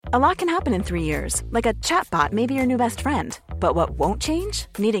A lot can happen in 3 years, like a chatbot may be your new best friend. But what won't change?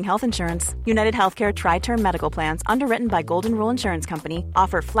 Needing health insurance. United Healthcare Tri-Term Medical Plans, underwritten by Golden Rule Insurance Company,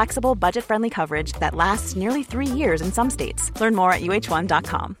 offer flexible, budget-friendly coverage that lasts nearly 3 years in some states. Learn more at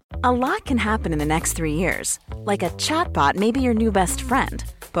uh1.com. A lot can happen in the next 3 years. Like a chatbot may be your new best friend.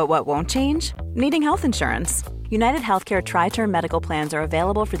 But what won't change? Needing health insurance. United Healthcare Tri-Term Medical Plans are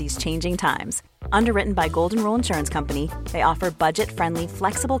available for these changing times. Underwritten by Golden Rule Insurance Company, they offer budget-friendly,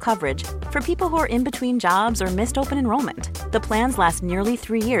 flexible coverage for people who are in between jobs or missed open enrollment. The plans last nearly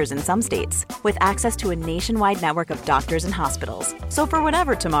 3 years in some states, with access to a nationwide network of doctors and hospitals. So for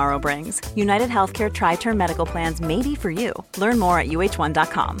whatever tomorrow brings, United Healthcare Tri-Term Medical Plans may be for you. Learn more at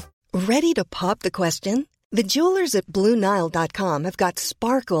uh1.com. Ready to pop the question? The jewelers at BlueNile.com have got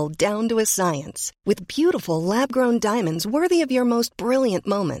sparkle down to a science with beautiful lab-grown diamonds worthy of your most brilliant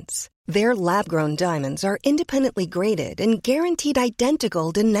moments. Their lab-grown diamonds are independently graded and guaranteed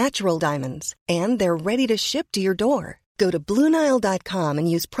identical to natural diamonds, and they're ready to ship to your door. Go to BlueNile.com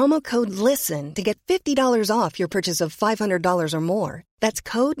and use promo code LISTEN to get $50 off your purchase of $500 or more. That's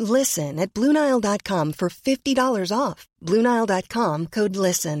code LISTEN at BlueNile.com for $50 off. BlueNile.com, code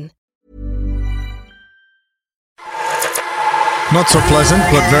LISTEN. Not so pleasant,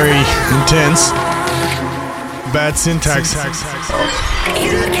 but very intense. Bad syntax.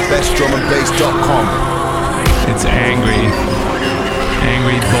 BestDrumAndBass.com. It's angry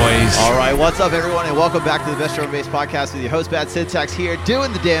boys. All right, what's up, everyone, and welcome back to the Best Drum and Bass Podcast with your host, Bad Syntax, here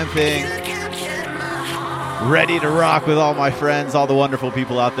doing the damn thing. Ready to rock with all my friends, all the wonderful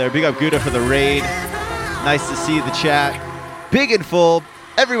people out there. Big up Gouda for the raid. Nice to see the chat. Big and full.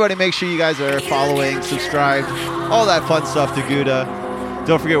 Everybody make sure you guys are following, subscribed, all that fun stuff to Gouda.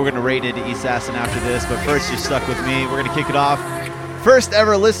 Don't forget we're going to raid into East Assassin after this, but first you're stuck with me. We're going to kick it off. First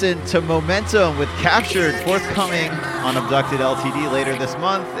ever listen to Momentum with Captured, forthcoming on Abducted LTD later this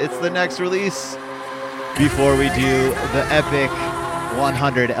month. It's the next release before we do the epic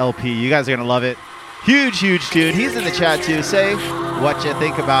 100 LP. You guys are going to love it. Huge tune. He's in the chat too. Say what you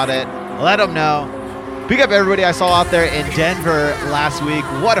think about it. Let him know. Big up everybody I saw out there in Denver last week.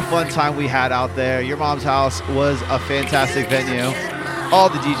 What a fun time we had out there. Your Mom's House was a fantastic venue. All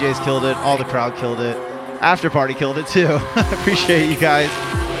the DJs killed it. All the crowd killed it. After party killed it too. Appreciate you guys.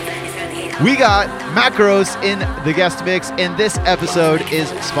 We got Macros in the guest mix, and this episode is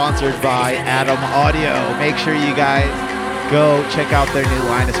sponsored by Adam Audio. Make sure you guys go check out their new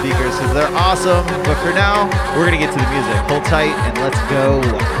line of speakers because they're awesome. But for now, we're going to get to the music. Hold tight and let's go.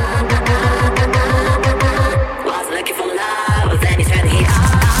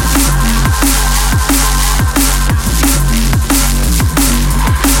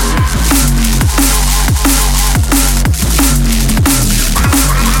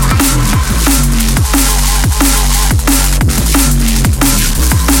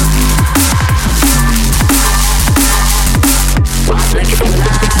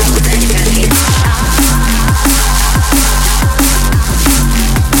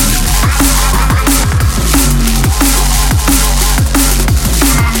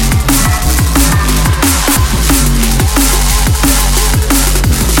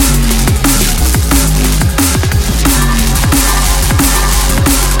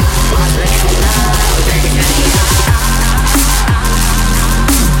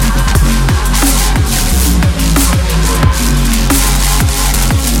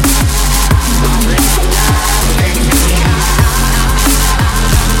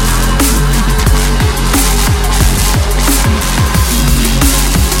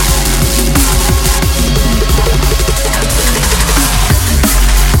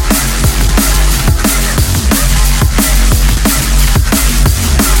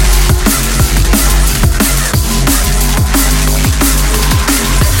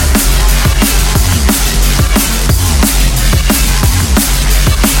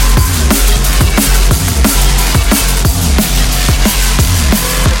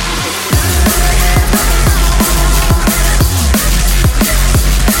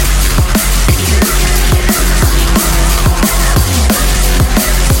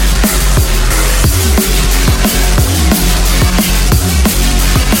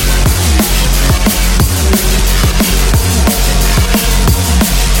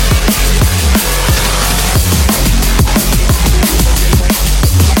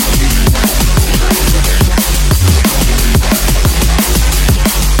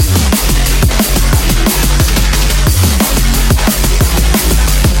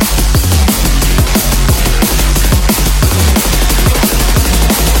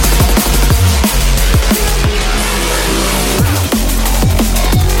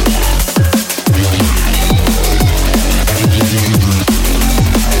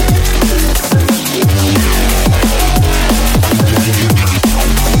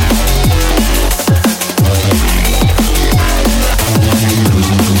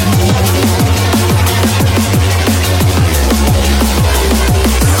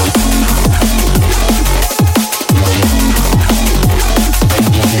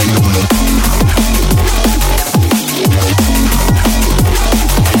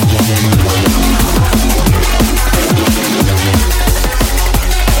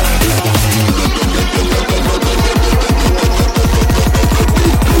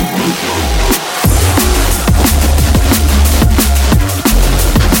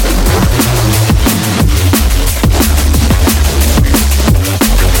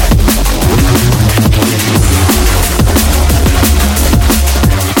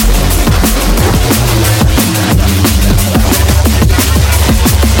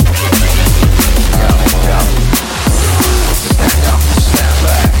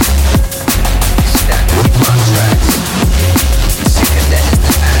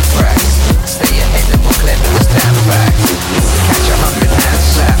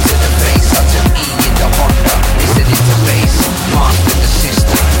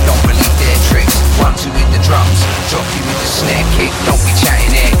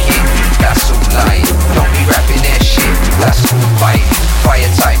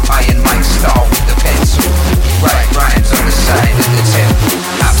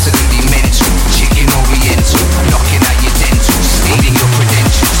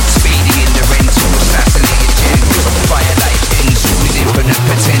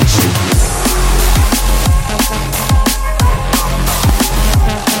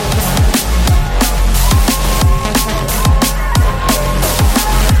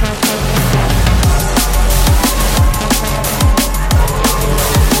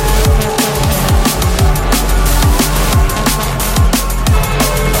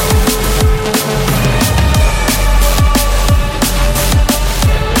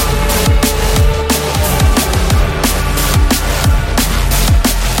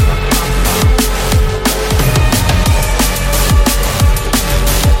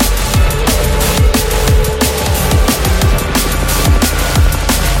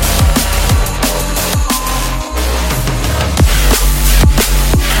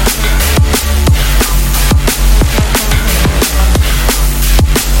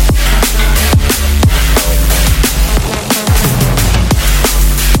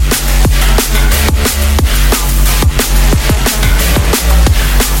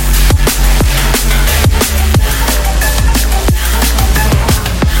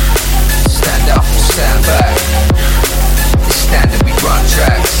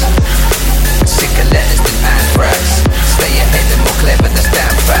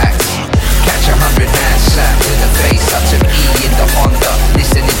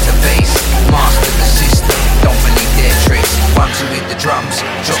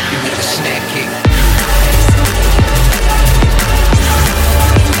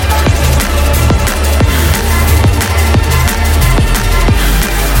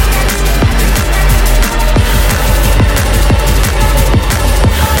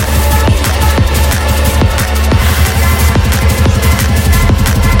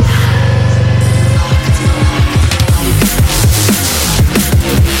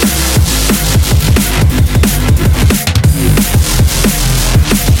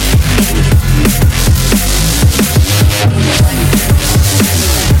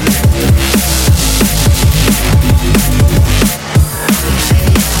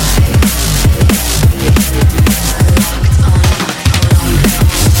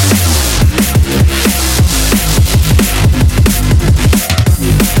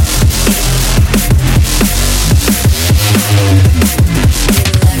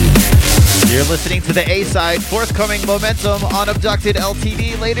 listening to the A-side, forthcoming Momentum on Abducted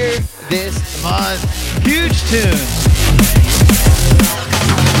LTD later this month. Huge tune.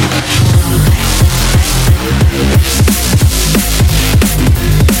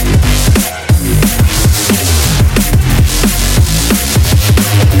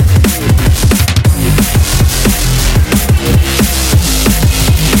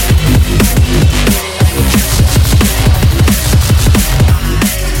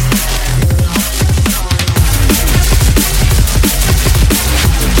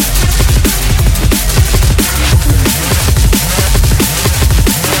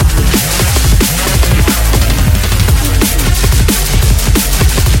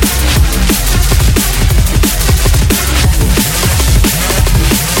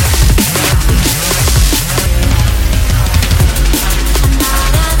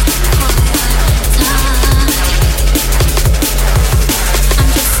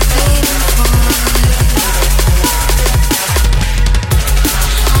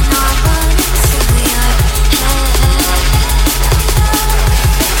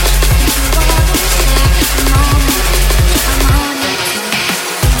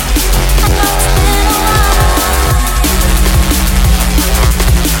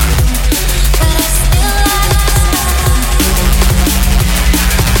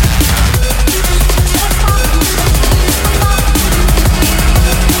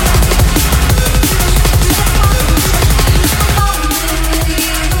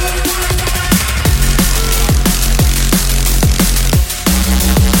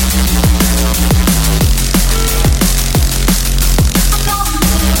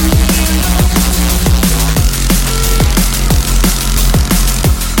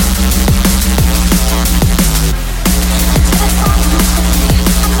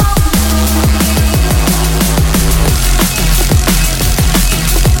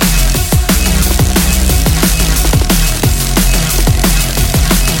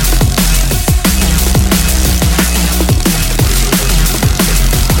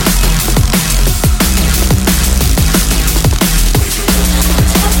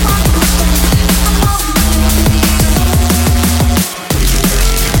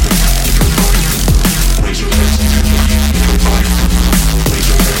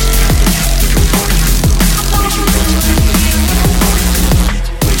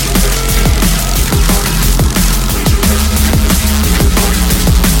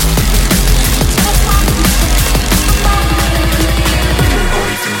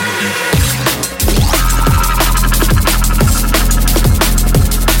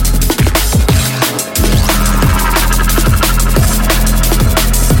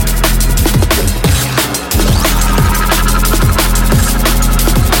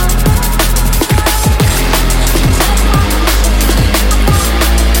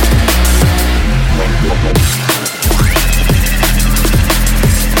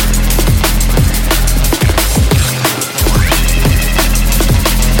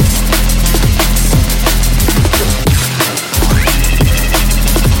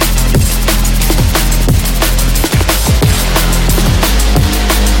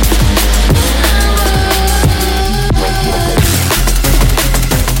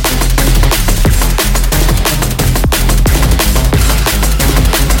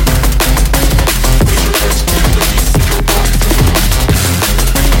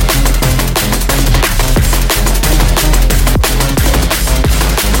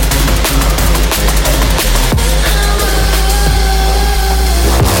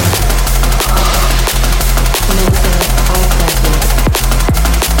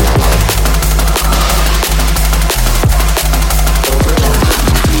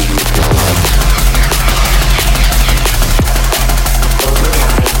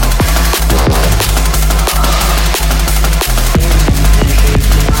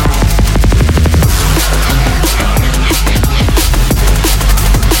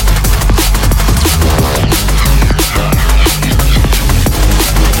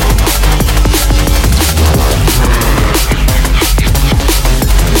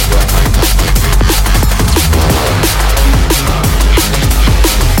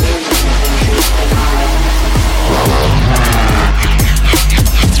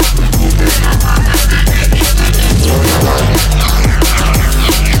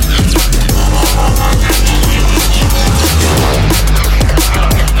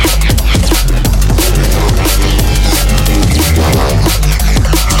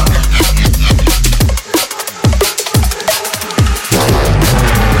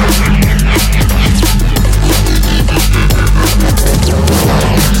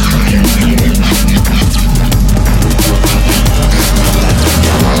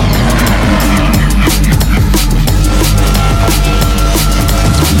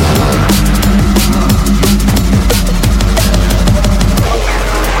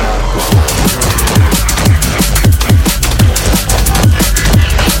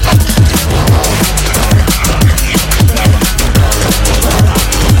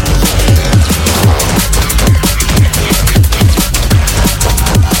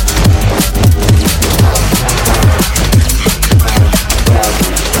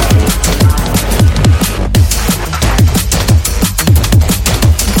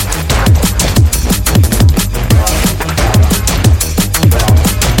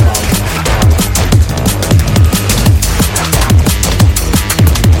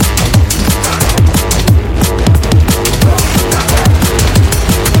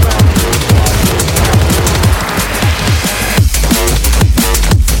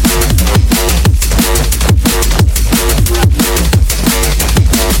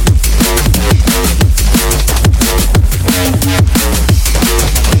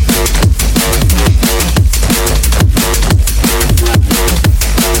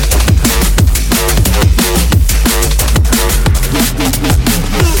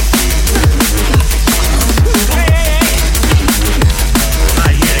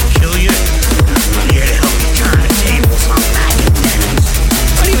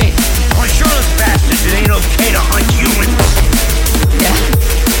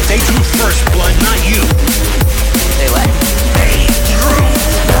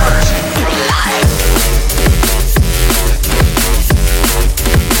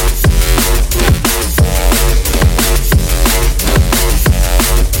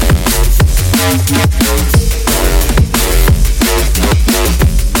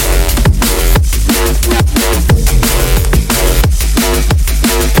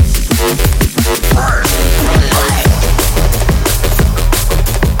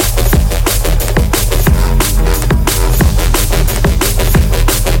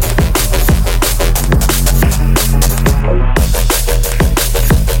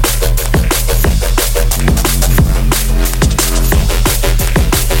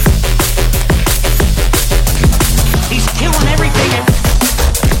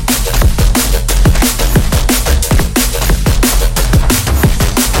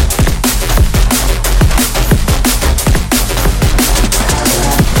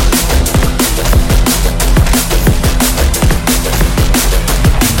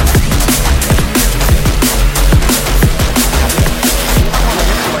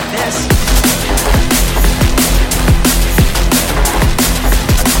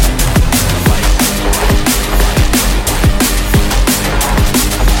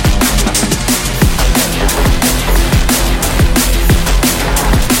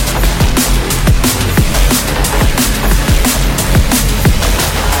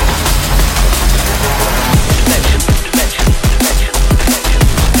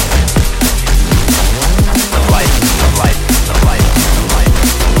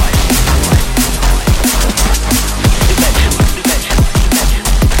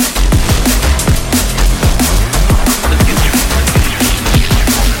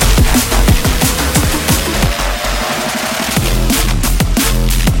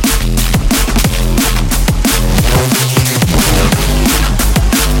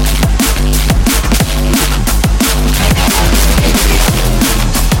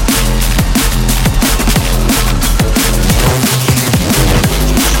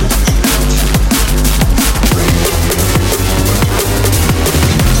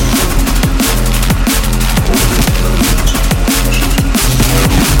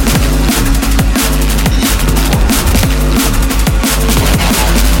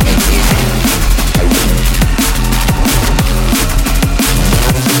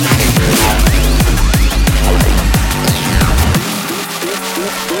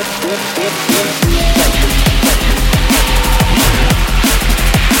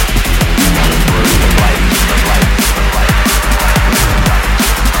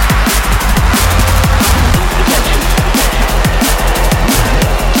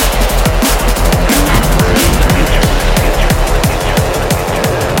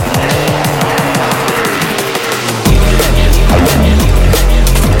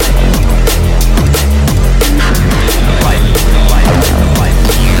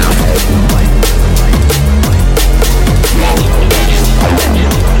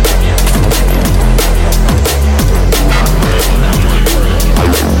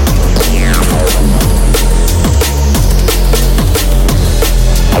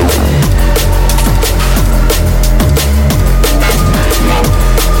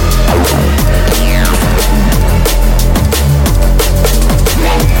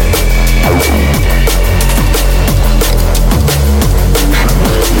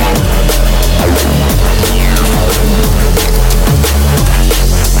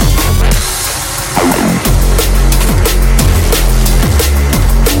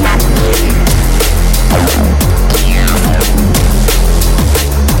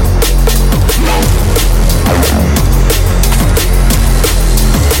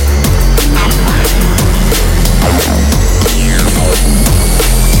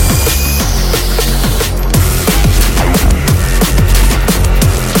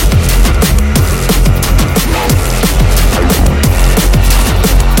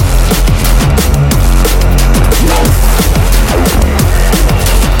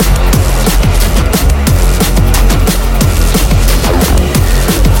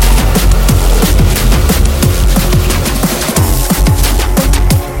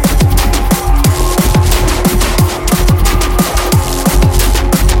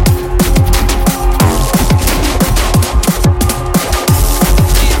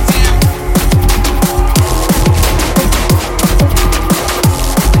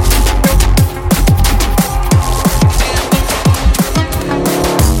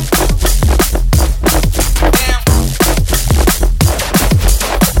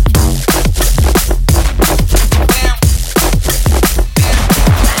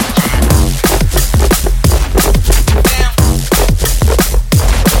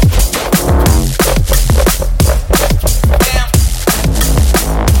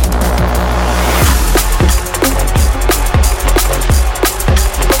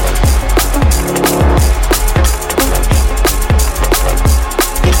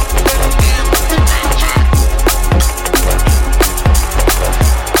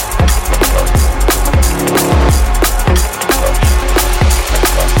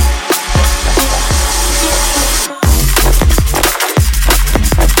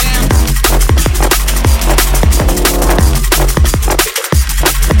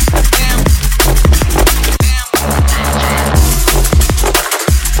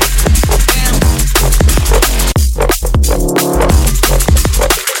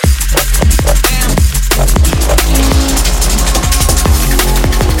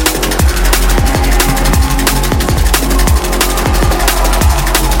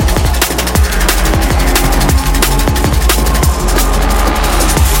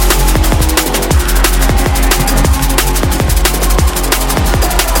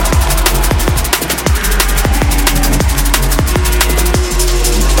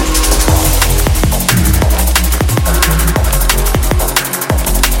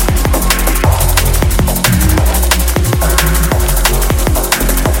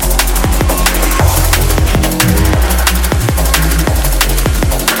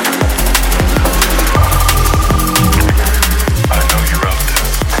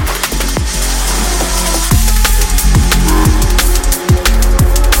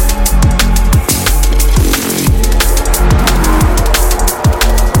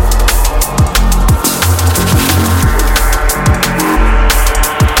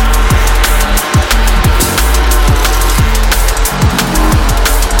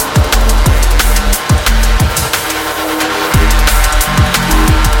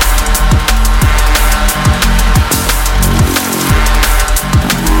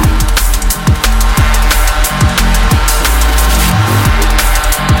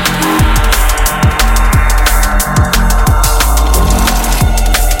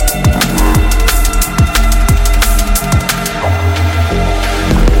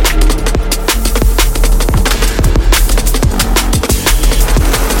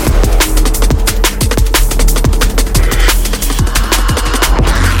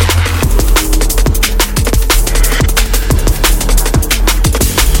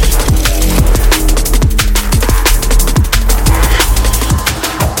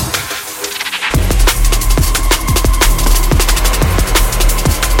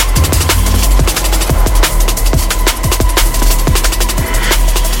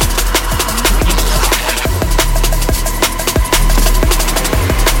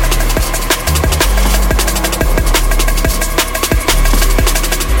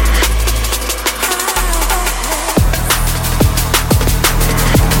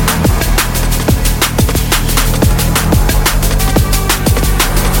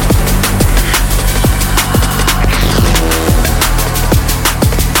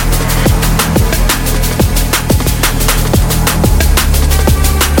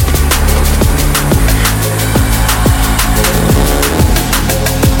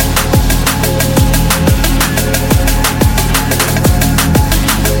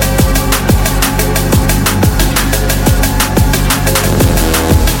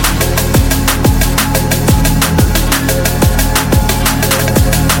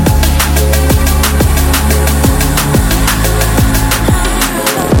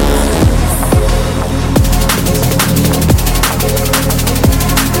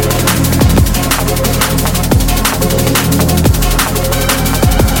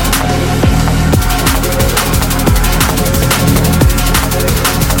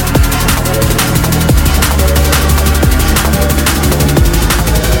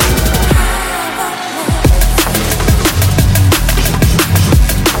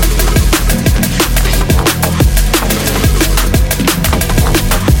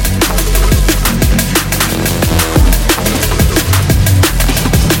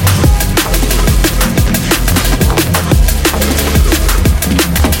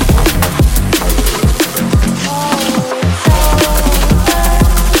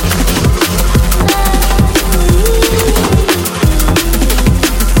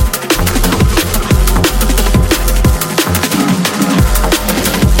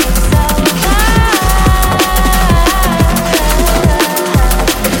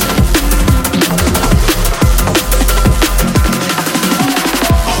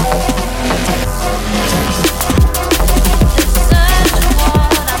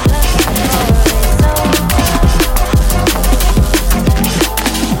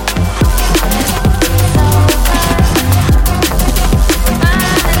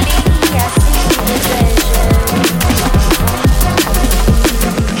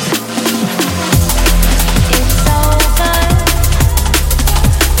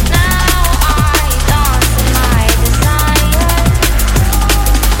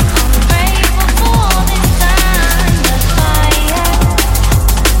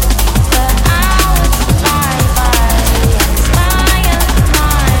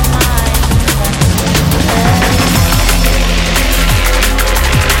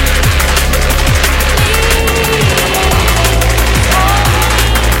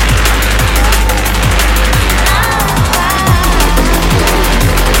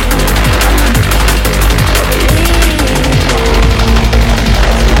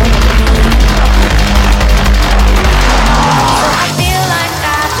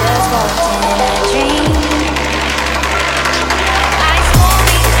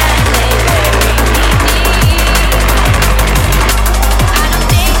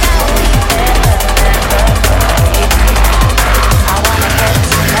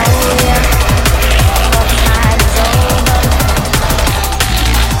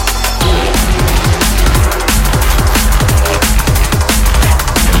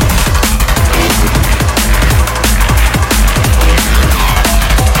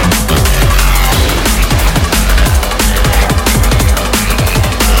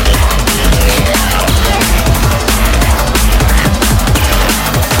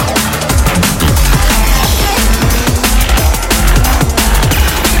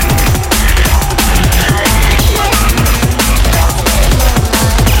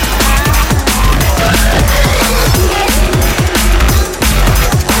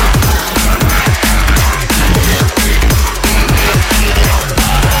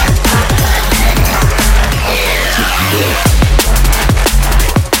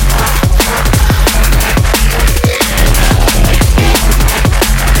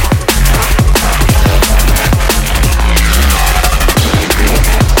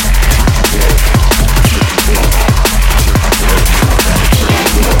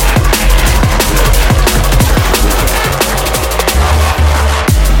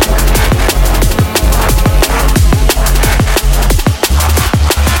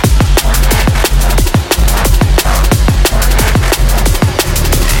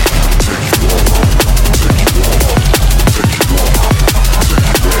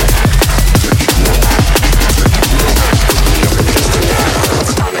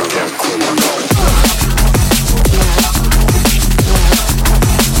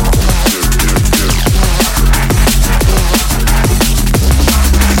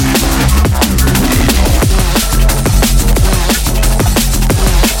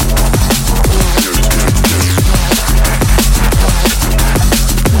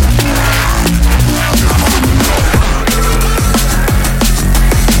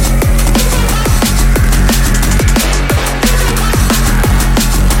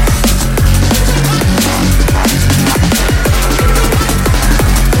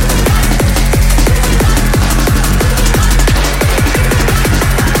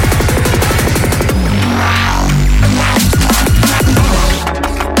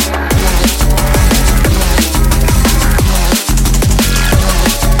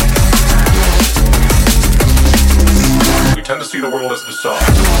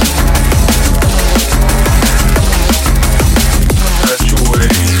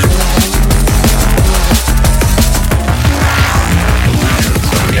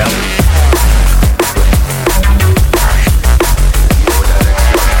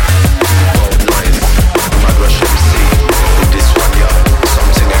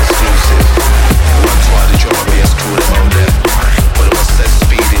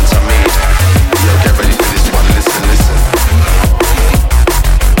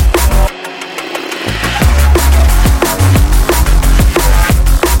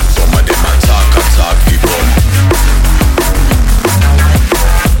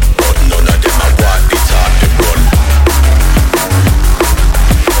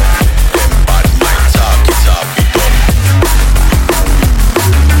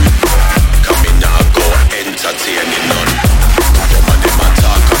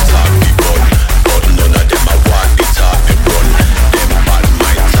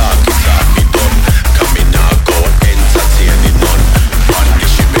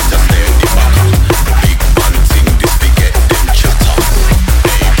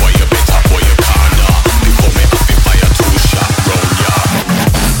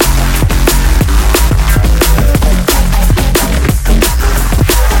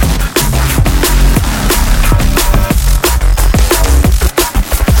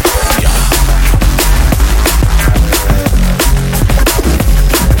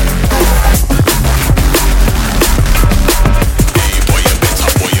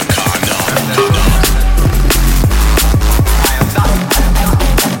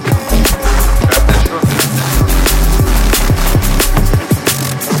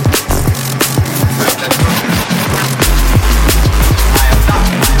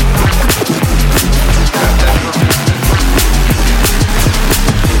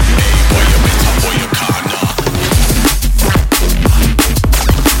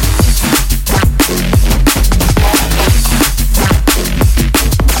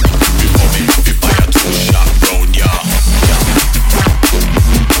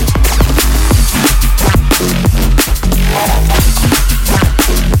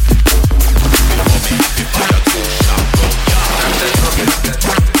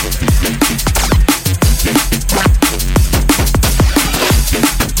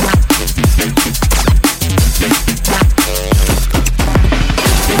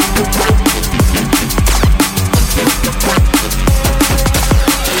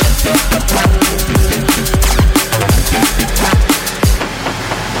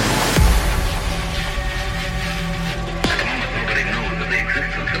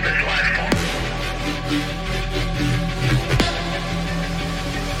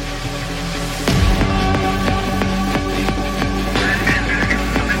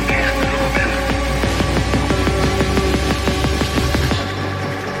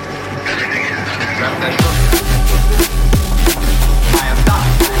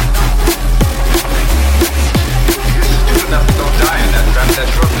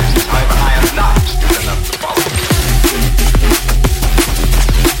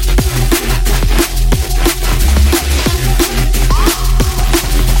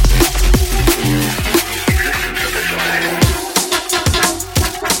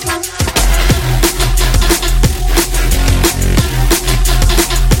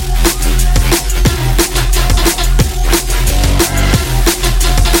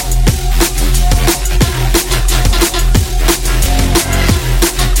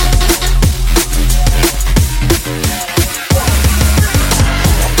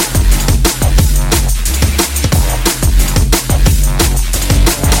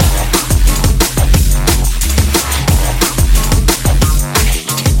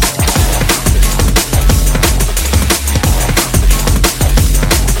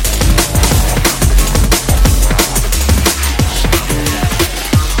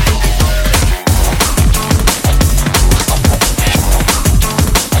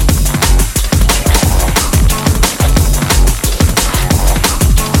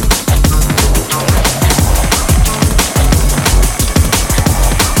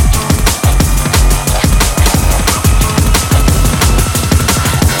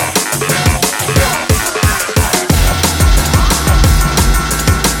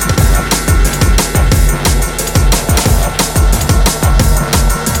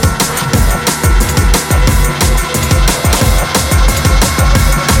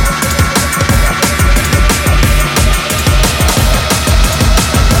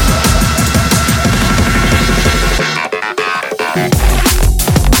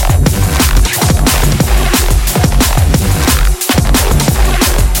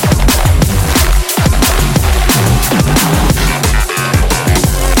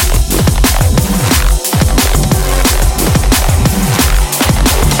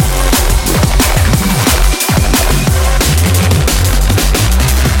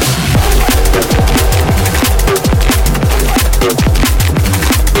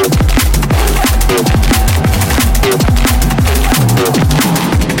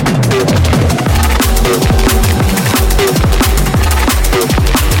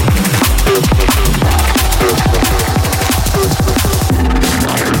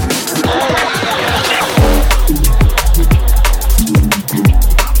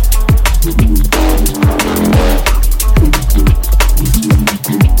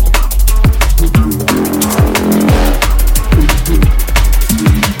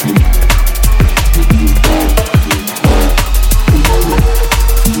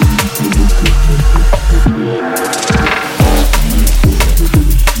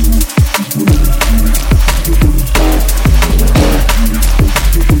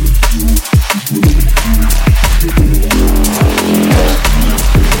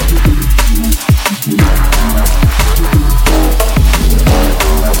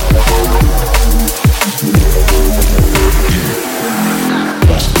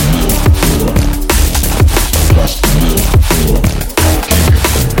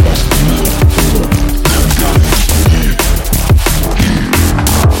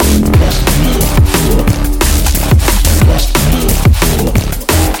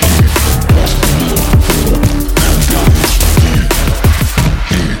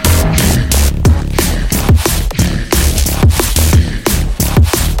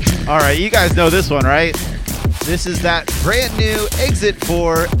 right, you guys know this one, right? This is that brand new Exit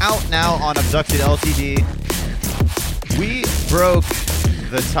 4 out now on Abducted LTD. We broke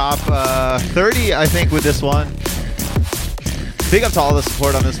the top 30, I think, with this one. Big up to all the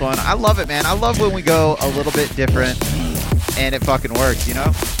support on this one. I love it, man. I love when we go a little bit different and it fucking works, you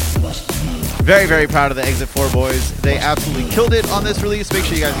know? Very, very proud of the Exit 4 boys. They absolutely killed it on this release. Make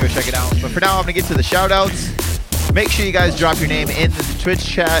sure you guys go check it out. But for now, I'm going to get to the shout-outs. Make sure you guys drop your name in the Twitch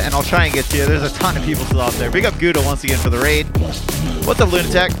chat, and I'll try and get to you. There's a ton of people still out there. Big up Gouda once again for the raid. What's up,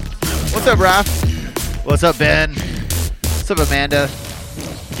 Lunatech? What's up, Raph? What's up, Ben? What's up, Amanda?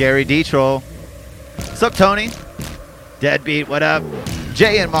 Gary D-Troll. What's up, Tony? Deadbeat, what up?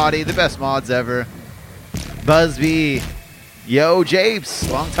 Jay and Maudie, the best mods ever. Buzzbee. Yo,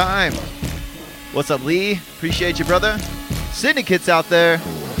 Japes, long time. What's up, Lee? Appreciate you, brother. Syndicate's out there.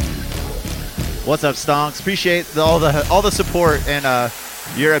 What's up, Stonks? Appreciate all the support, and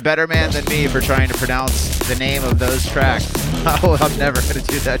you're a better man than me for trying to pronounce the name of those tracks. Oh, I'm never gonna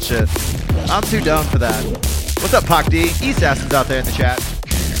do that shit. I'm too dumb for that. What's up, Pac D? East Assassin's out there in the chat.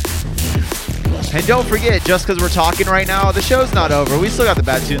 And don't forget, just because we're talking right now, the show's not over. We still got the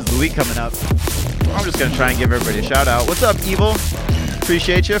Bad Tunes of the Week coming up. I'm just gonna try and give everybody a shout out. What's up, Evil?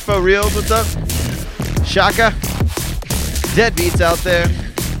 Appreciate you. Faux Reals, what's up? Shaka. Deadbeats out there.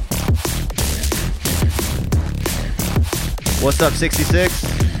 What's up,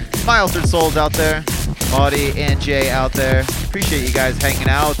 66? My Altered Souls out there. Maudie and Jay out there. Appreciate you guys hanging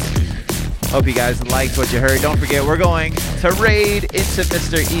out. Hope you guys liked what you heard. Don't forget, we're going to raid into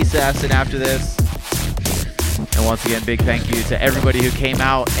Mr. Assassin after this. And once again, big thank you to everybody who came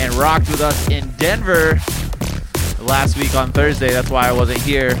out and rocked with us in Denver last week on Thursday. That's why I wasn't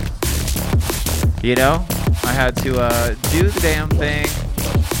here. You know, I had to do the damn thing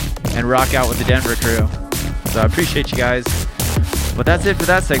and rock out with the Denver crew. So I appreciate you guys. But that's it for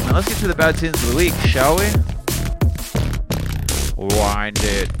that segment. Let's get to the Bad Tunes of the Week, shall we? Wind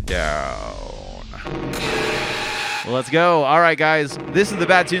it down. Well, let's go. All right, guys. This is the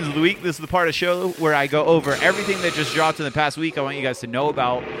Bad Tunes of the Week. This is the part of the show where I go over everything that just dropped in the past week I want you guys to know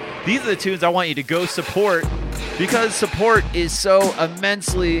about. These are the tunes I want you to go support, because support is so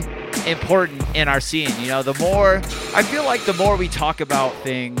immensely important in our scene. You know, I feel like the more we talk about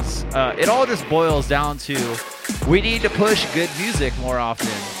things, it all just boils down to we need to push good music more often,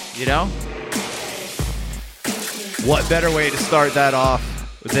 you know? What better way to start that off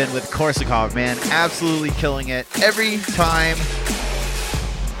than with Korsakov, man? Absolutely killing it every time.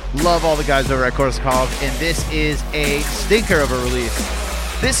 Love all the guys over at Korsakov, and this is a stinker of a release.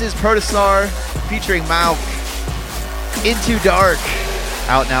 This is Protostar featuring Mauk, Into Dark,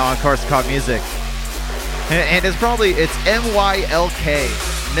 out now on Korsakov Music. And it's M-Y-L-K.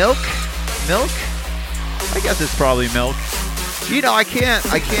 Milk? I guess it's probably milk. You know, I can't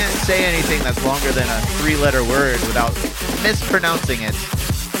say anything that's longer than a 3-letter word without mispronouncing it.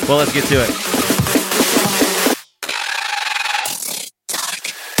 Well, let's get to it.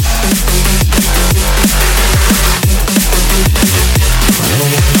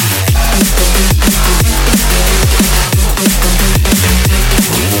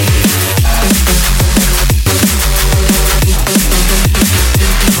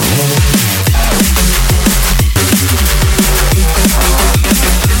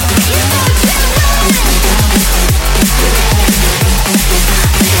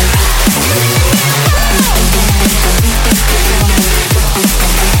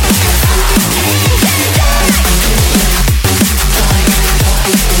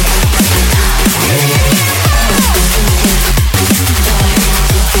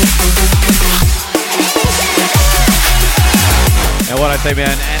 Say,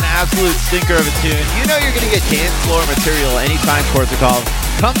 man, an absolute stinker of a tune. You know you're going to get dance floor material anytime Korsakov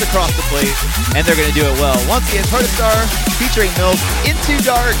comes across the plate, and they're going to do it well. Once again, Protostar featuring Milk, Into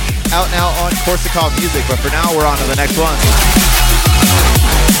Dark, out now on Korsakov Music. But for now, we're on to the next one.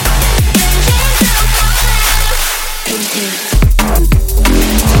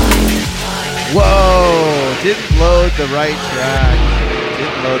 Whoa, didn't load the right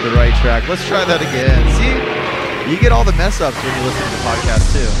track. Let's try that again. See? You get all the mess ups when you listen to the podcast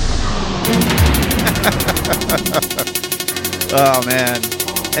too. Oh man.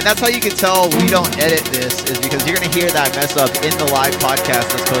 And that's how you can tell we don't edit this, is because you're going to hear that mess up in the live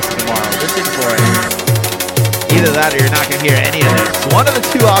podcast that's posted tomorrow. Listen for it. Either that or you're not going to hear any of this. One of the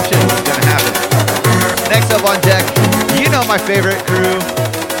two options is going to happen. Next up on deck, you know my favorite crew.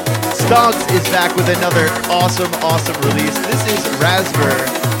 Stonks is back with another awesome release. This is Raspberry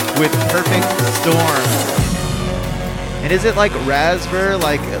with Perfect Storm. And is it like raspberry,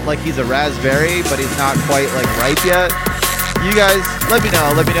 like he's a raspberry, but he's not quite like ripe yet? You guys, let me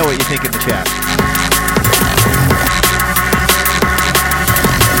know. Let me know what you think in the chat.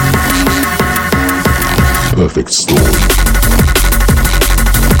 Perfect Storm.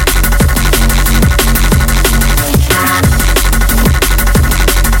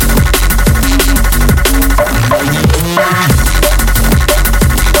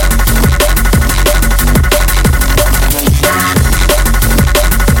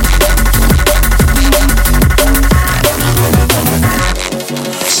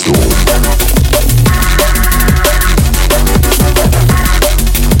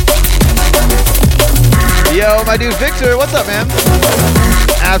 Yo, my dude Victor, what's up, man?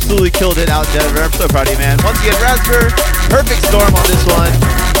 Absolutely killed it out in Denver. I'm so proud of you, man. Once again, Raspberry, Perfect Storm on this one.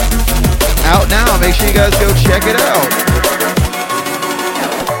 Out now. Make sure you guys go check it out.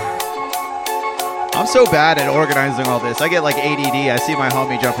 I'm so bad at organizing all this. I get like ADD. I see my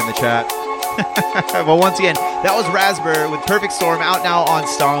homie jump in the chat. But once again, that was Raspberry with Perfect Storm out now on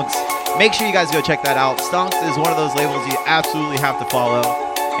Stonks. Make sure you guys go check that out. Stonks is one of those labels you absolutely have to follow.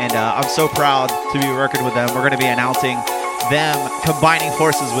 And I'm so proud to be working with them. We're going to be announcing them combining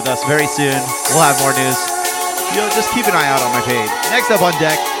forces with us very soon. We'll have more news. Just keep an eye out on my page. Next up on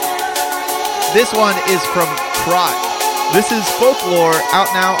deck, this one is from Crot. This is Folklore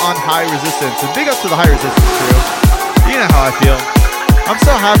out now on High Resistance. And big up to the High Resistance crew. You know how I feel. I'm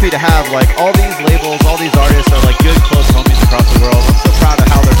so happy to have like all these labels, all these artists are like good, close homies across the world. I'm so proud of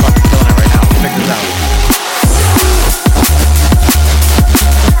how they're fucking killing it right now. Check this out.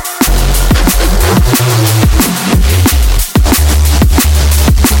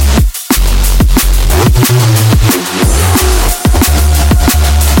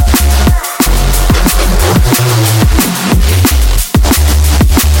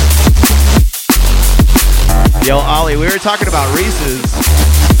 Yo, Ollie, we were talking about Reese's.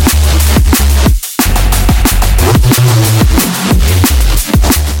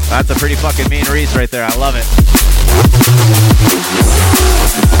 That's a pretty fucking mean Reese right there. I love it.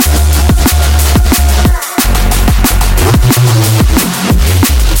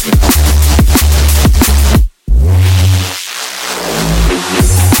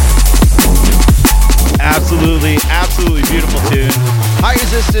 Absolutely beautiful tune. High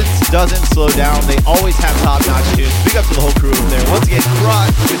Resistance doesn't slow down. They always have top-notch tunes. Big up to the whole crew over there. Once again,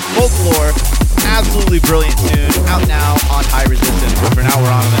 Crot with Folklore. Absolutely brilliant tune. Out now on High Resistance. But for now, we're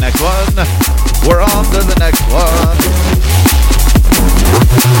on to the next one. We're on to the next one.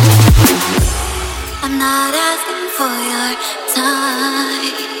 I'm not asking for your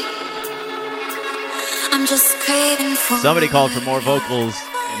time. I'm just craving for. Somebody called for more vocals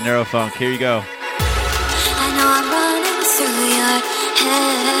in Neurofunk. Here you go. I'm running through your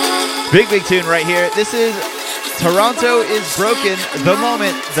head. Big tune right here. This is Toronto is Broken, The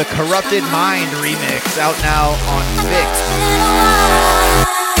Moment, the Corrupted Mind remix, out now on Fixed.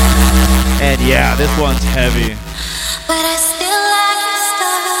 And yeah, this one's heavy. But I still like your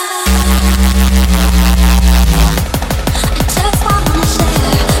stuff. I just wanna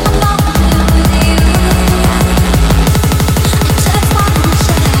share a moment with you. I just wanna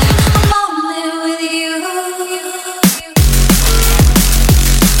share a moment with you.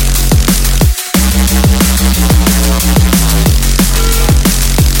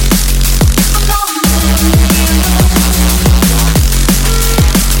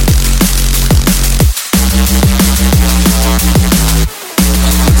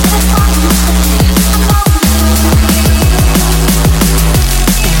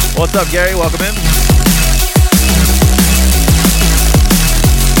 What's up, Gary? Welcome in.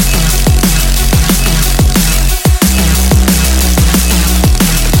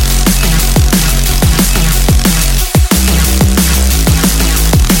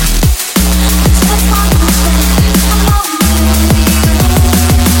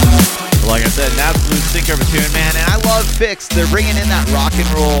 Like I said, an absolute stinker of a tune, man. And I love Fixed. They're bringing in that rock and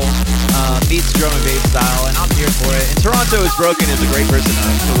roll meets drum and bass style, and I'm here for it. And Toronto is Broken is a great person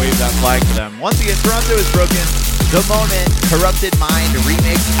to wave that flag for them. Once again, Toronto is Broken, The Moment, Corrupted Mind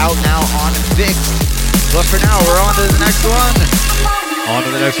remix, out now on Fixed. But for now, we're on to the next one. On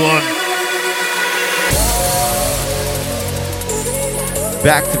to the next one.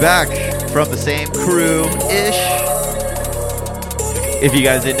 Back to back from the same crew-ish. If you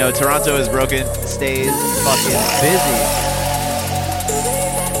guys didn't know, Toronto is Broken stays fucking busy.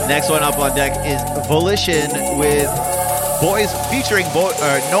 Next one up on deck is Volition with Boys featuring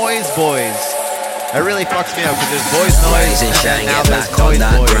Noise Boys. That really fucks me up because there's Boys Noise and then now there's Noise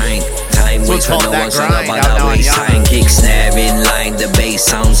Boys. So it's called That Grind out now on Yama. Kick snare in line, the bass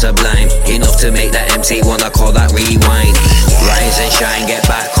sounds sublime. Enough to make that MC wanna call that rewind. Rise and shine, get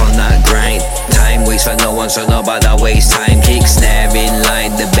back on that grind. Time waits place for no one, so nobody waste time. Kick snare in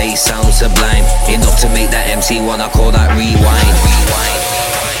line, the bass sounds sublime. Enough to make that MC wanna call that rewind.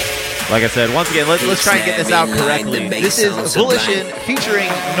 Like I said, once again, let's try and get this out correctly. This is Volition featuring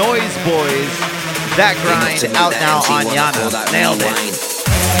Noise Boys. That Grind out now on Yana. Nailed it.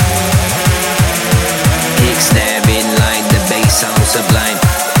 Kick snare in line, the bass sounds sublime.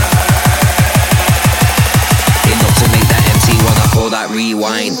 Enough to make that MC wanna call that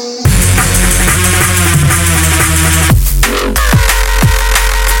rewind.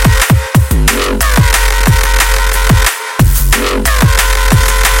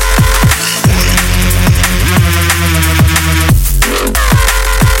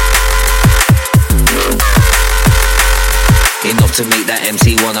 Enough to make that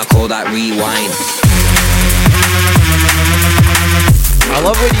MC wanna call that rewind. I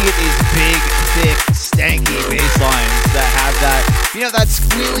love when you get these big, thick, stanky bass lines that have that, you know, that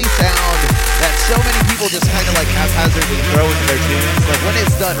squealy sound that so many people just kind of like haphazardly throw into their tunes. Like when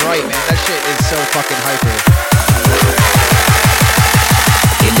it's done right, man, that shit is so fucking hyper.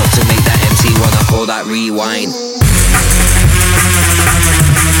 Enough to make that MC wanna call that rewind.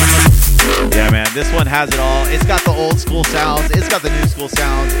 Yeah, man, this one has it all. It's got the old school sounds. It's got the new school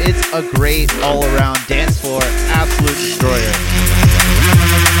sounds. It's a great all-around dance floor absolute destroyer.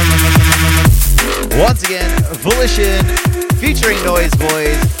 Once again, Volition featuring Noise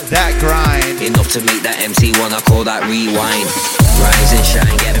Boys, That Grind. Enough to make that MC wanna call that rewind. Rise and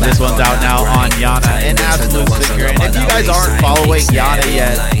shine, get and back. this one's out now on Yana, an absolute sticker. And if you guys aren't following Yana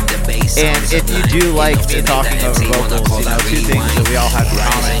yet, and if you do like me talking over vocals, you know, two things that we all have in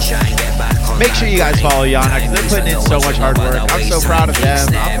common, make sure you guys follow Yana, because they're putting in so much hard work. I'm so proud of them.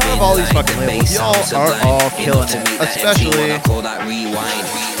 I'm proud of all these fucking labels. Y'all are all killing it, especially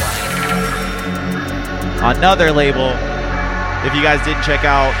another label. If you guys didn't check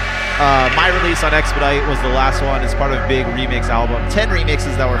out, my release on Expedite was the last one. It's part of a big remix album. 10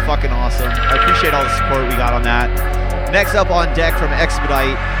 remixes that were fucking awesome. I appreciate all the support we got on that. Next up on deck from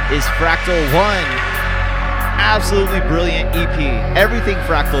Expedite is Fractal One. Absolutely brilliant EP. Everything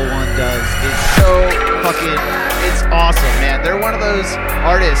Fractal One does is so fucking, it's awesome, man. They're one of those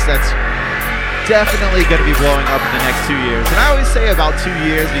artists that's definitely going to be blowing up in the next 2 years. And I always say about 2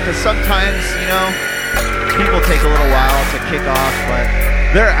 years because sometimes, you know, people take a little while to kick off, but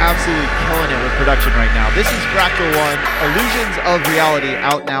they're absolutely killing it with production right now. This is Fractal One, Illusions of Reality,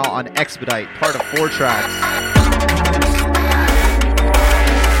 out now on Expedite, part of 4 tracks.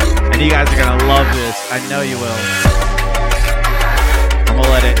 And you guys are going to love this. I know you will. I'm going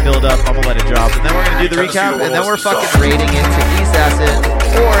to let it build up. I'm going to let it drop. And then we're going to do the recap, and then we're fucking raiding into East Acid.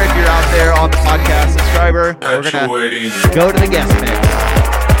 Or if you're out there on the podcast subscriber, we're going to go to the guest mix.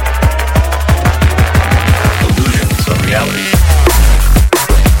 Illusions of Reality.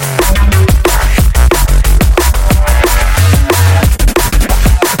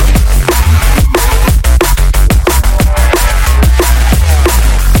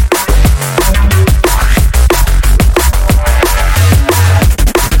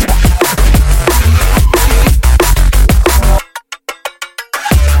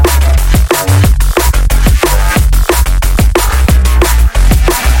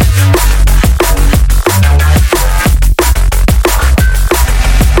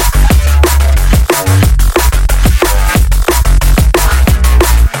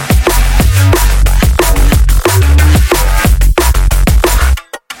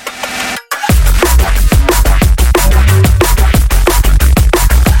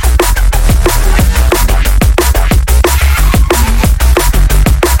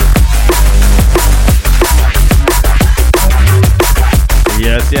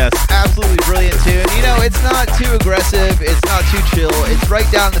 Yes, absolutely brilliant tune. You know, it's not too aggressive, it's not too chill, it's right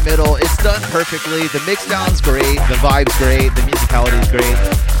down the middle, it's done perfectly, the mix down's great, the vibe's great, the musicality's great,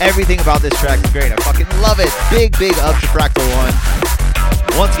 everything about this track is great. I fucking love it. Big up to Fractal One.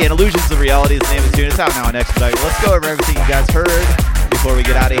 Once again, Illusions of Reality is the name of the tune. It's out now on Expedite. Let's go over everything you guys heard before we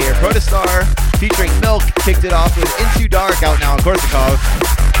get out of here. Protostar featuring Milk kicked it off with Into Dark, out now on Korsakov.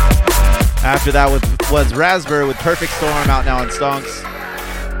 After that was Raspberry with Perfect Storm, out now on Stonks.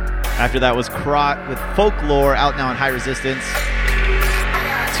 After that was Krot with Folklore, out now on High Resistance.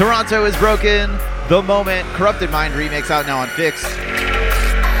 Toronto is Broken, The Moment, Corrupted Mind remix, out now on Fixed.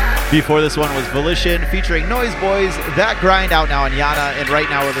 Before this one was Volition featuring Noise Boys, That Grind, out now on Yana. And right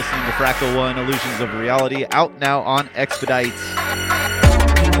now we're listening to Fractal One, Illusions of Reality, out now on Expedite.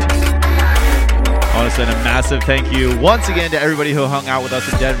 I want to send a massive thank you once again to everybody who hung out with us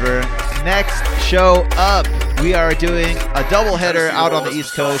in Denver. Next show up, we are doing a doubleheader out on the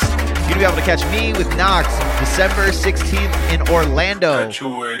East Coast. You're going to be able to catch me with Knox December 16th in Orlando.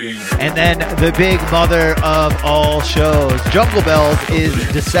 And then the big mother of all shows, Jungle Bells, is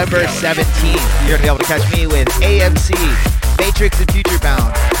December 17th. You're going to be able to catch me with AMC, Matrix and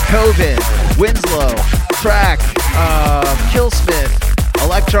Futurebound, Coven, Winslow, Track, Killsmith,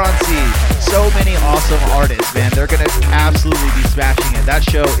 Electron C, so many awesome artists, man. They're going to absolutely be smashing it. That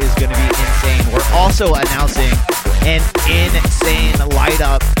show is going to be insane. We're also announcing an insane light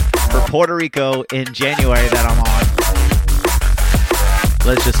up for Puerto Rico in January that I'm on.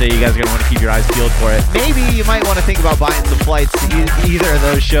 Let's just say you guys are going to want to keep your eyes peeled for it. Maybe you might want to think about buying some flights to either of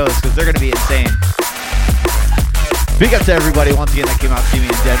those shows because they're going to be insane. Big up to everybody once again that came out to see me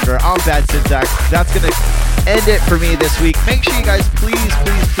in Denver. I'm Bad Syntax. That's going to end it for me this week. Make sure you guys please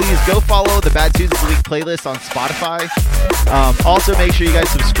go follow the Bad Tunes of the Week playlist on Spotify. Also, make sure you guys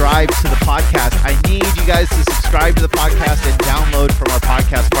subscribe to the podcast. I need you guys to subscribe to the podcast and download from our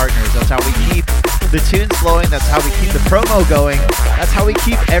podcast partners. That's how we keep the tunes flowing. That's how we keep the promo going. That's how we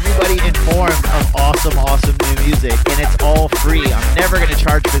keep everybody informed of awesome new music. And it's all free. I'm never going to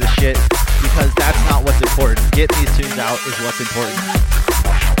charge for this shit because that's not what's important. Getting these tunes out is what's important.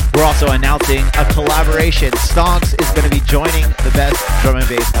 We're also announcing a collaboration. Stonks is going to be joining the Best Drum and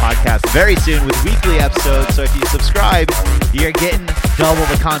Bass podcast very soon with weekly episodes. So if you subscribe, you're getting double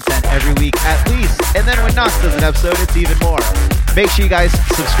the content every week at least. And then when Knox does an episode, it's even more. Make sure you guys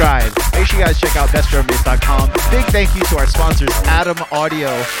subscribe. Make sure you guys check out bestdrumbass.com. Big thank you to our sponsors, Adam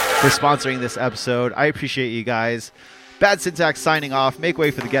Audio, for sponsoring this episode. I appreciate you guys. Bad Syntax signing off. Make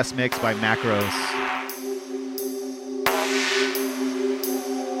way for the guest mix by Macros.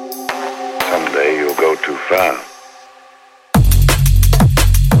 Someday you'll go too far.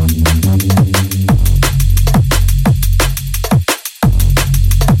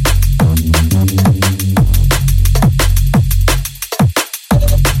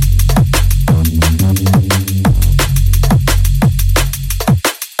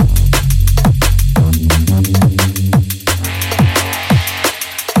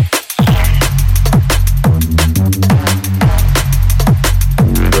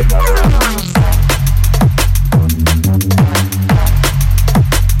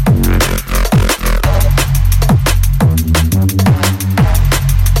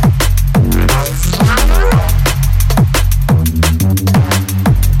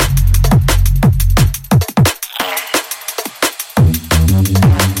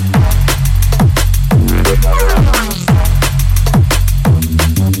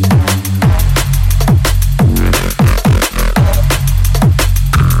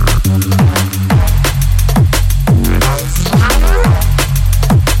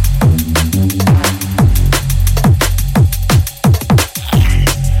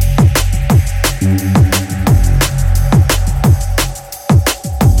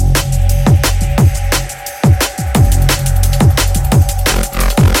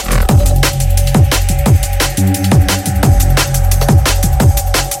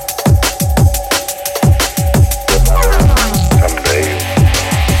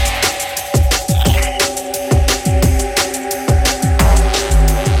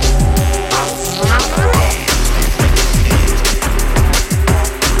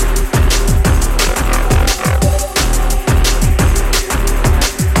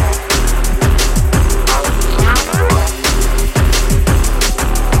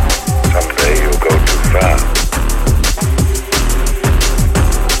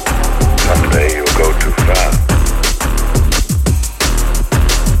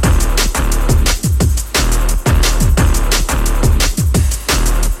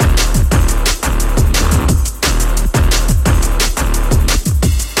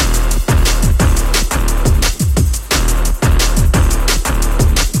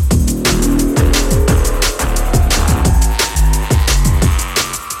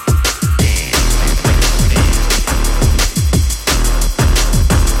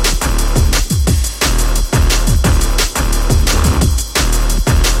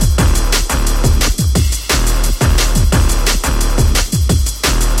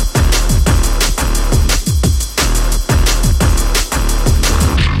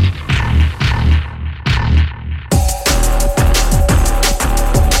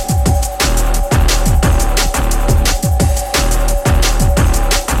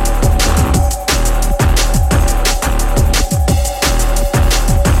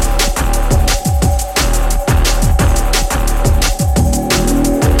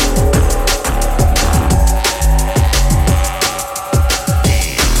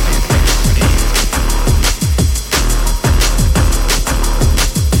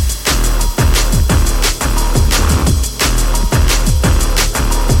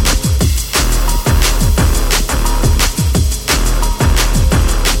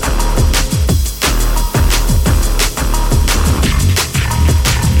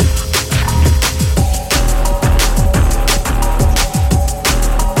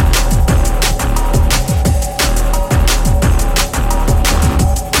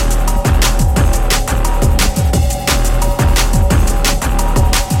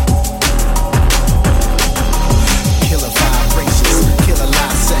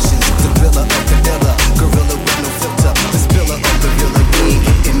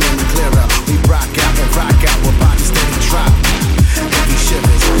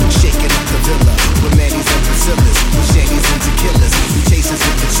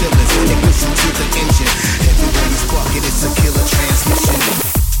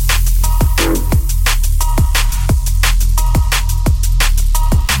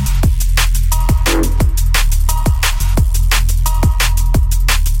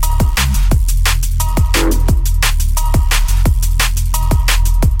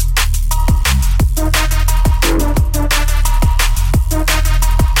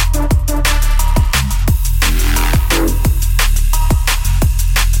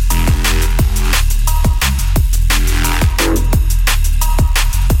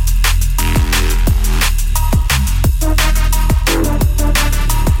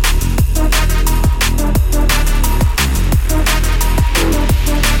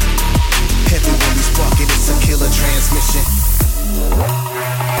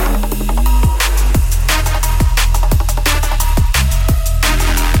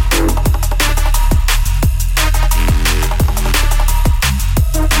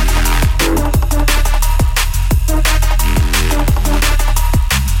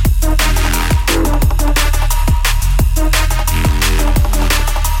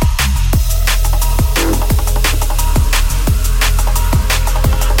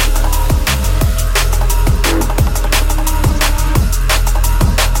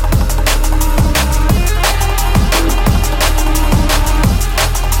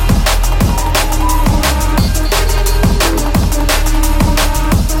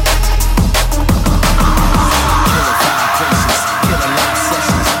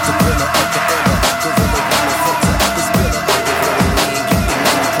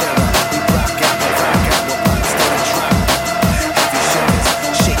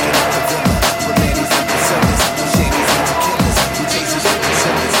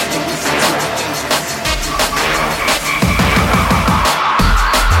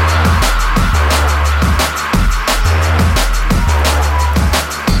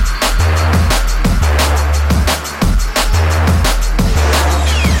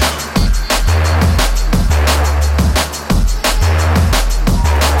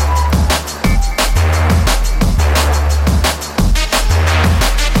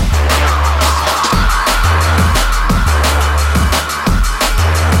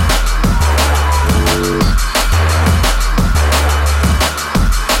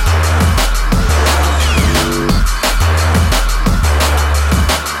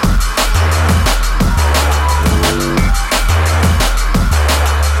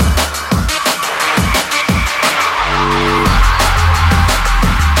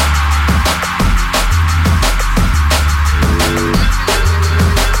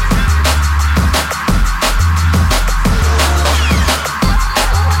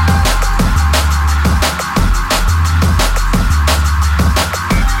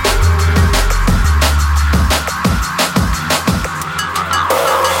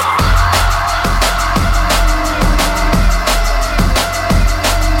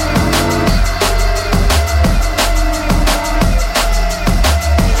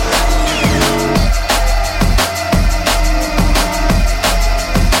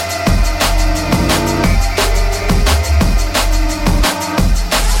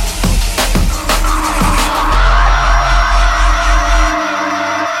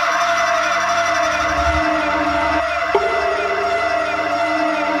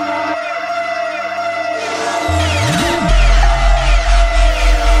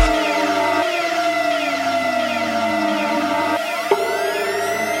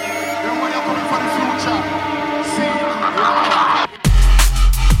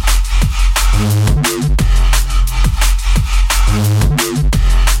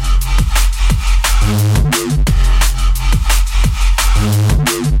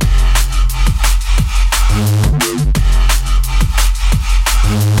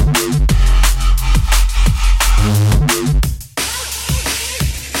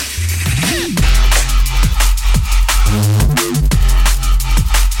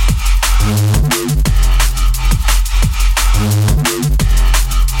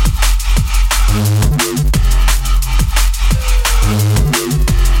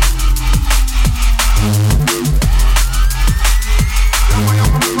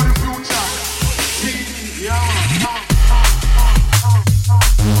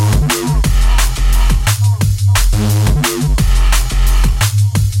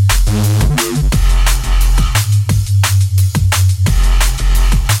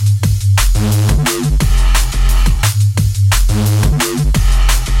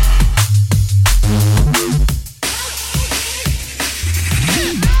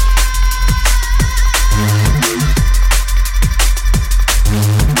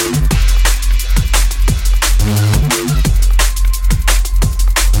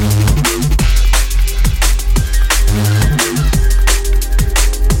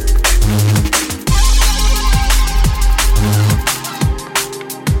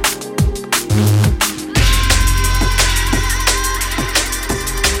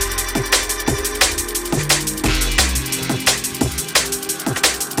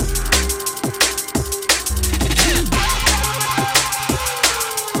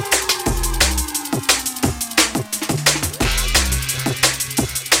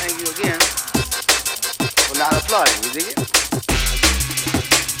 applauding, you dig it?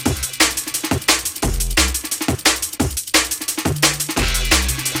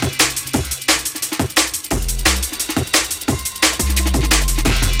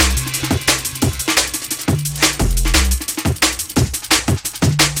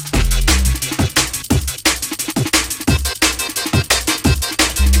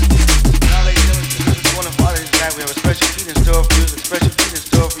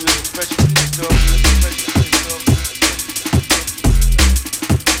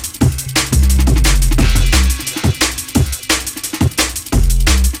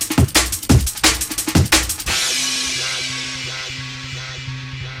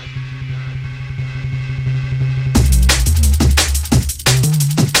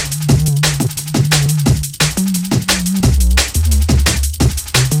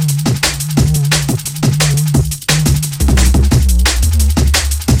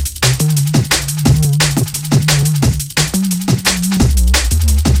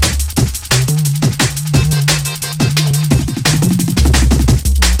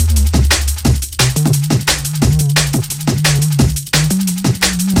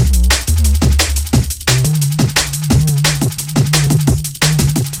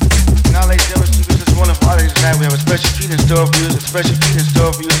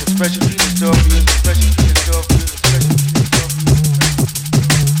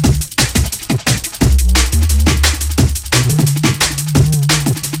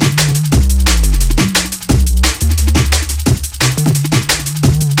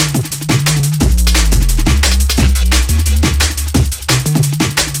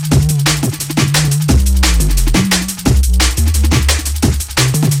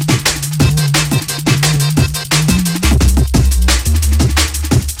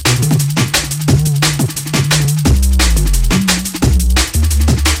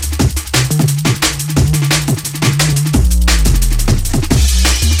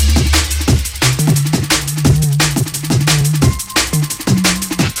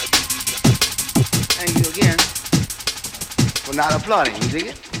 Applauding, you dig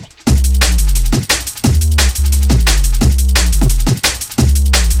it?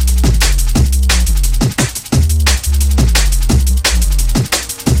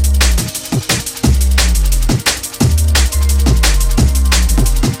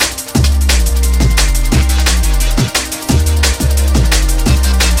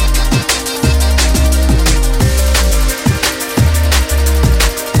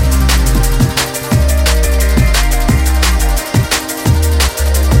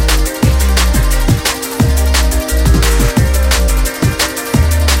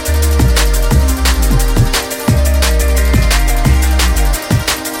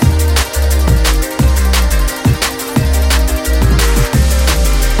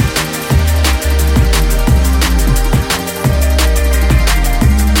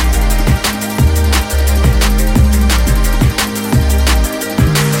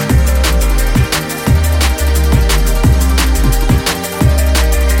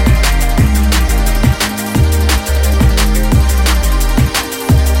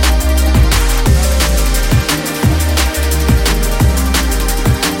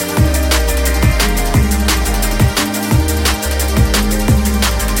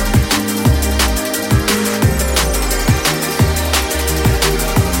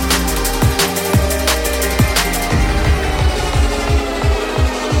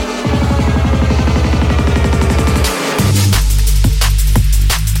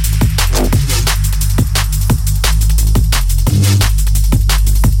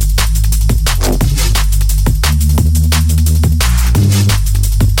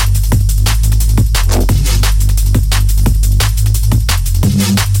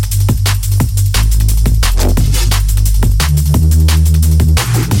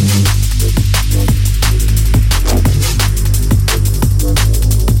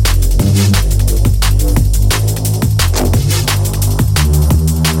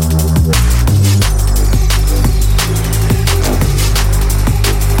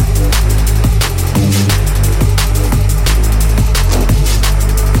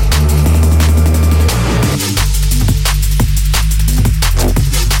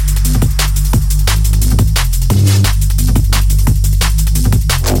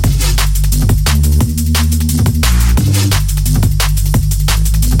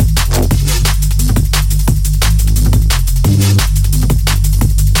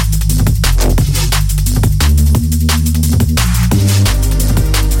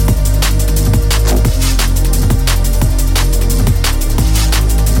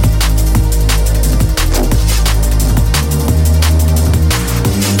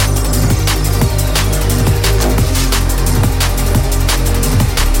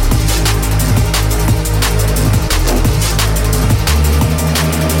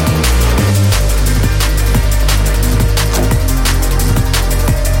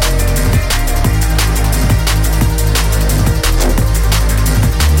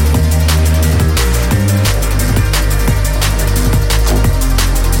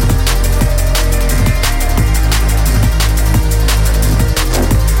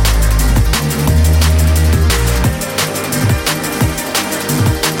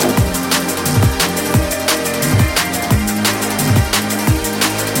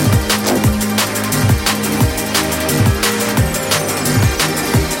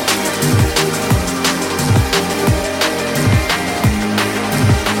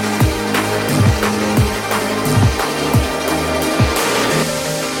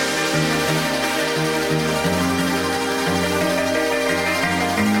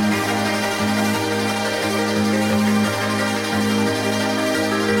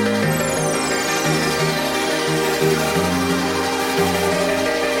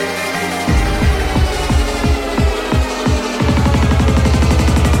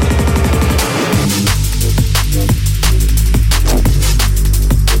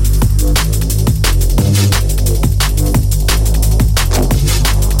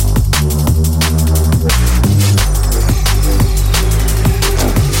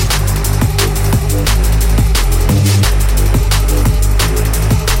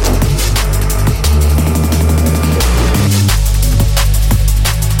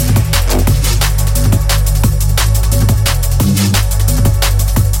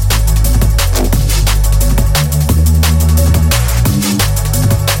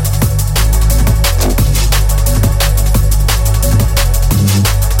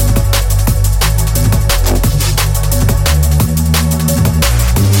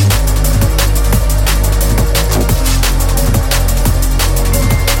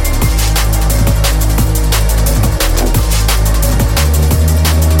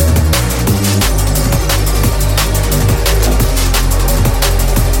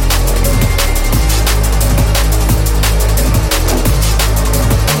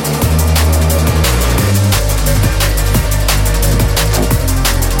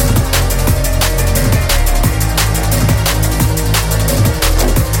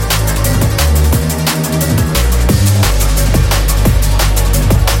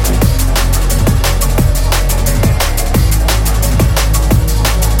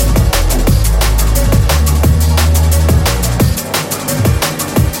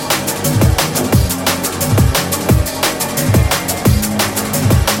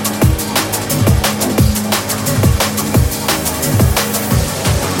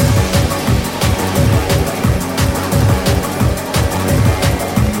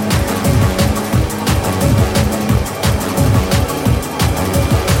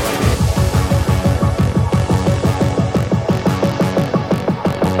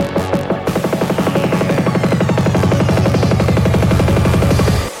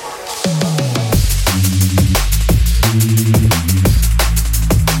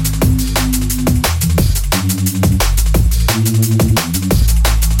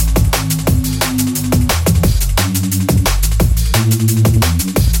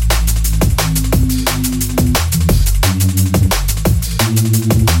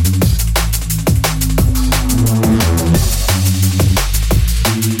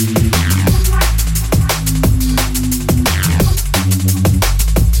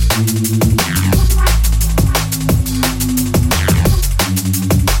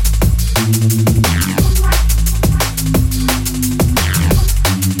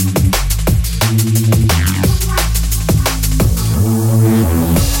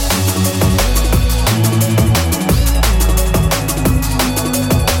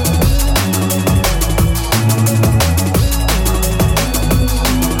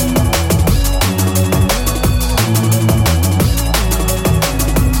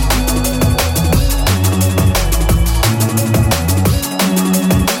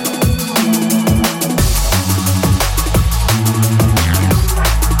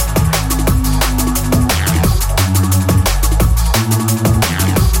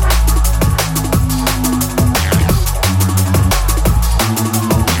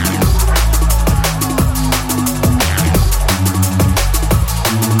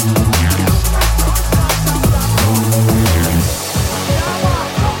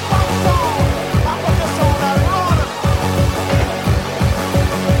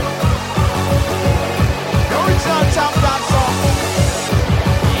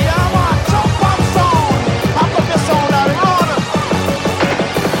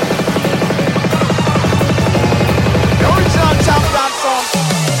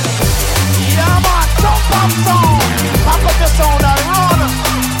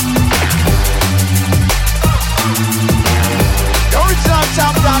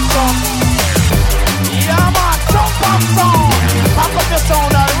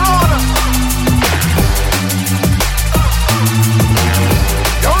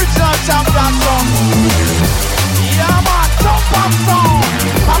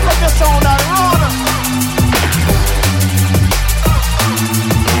 your sound and run.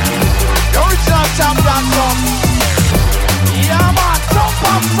 The original champion sound. Yeah man, jump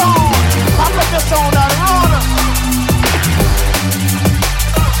up sound. Pack up your sound and run.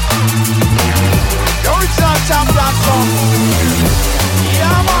 The original champion sound.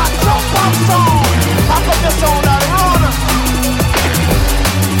 Yeah man, jump up sound. Pack up your sound and run.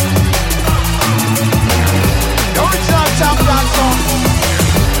 The original champion sound.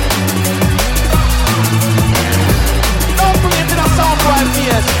 Don't believe in a sound boy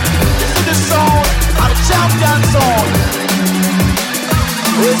face. This is the sound of the champion sound.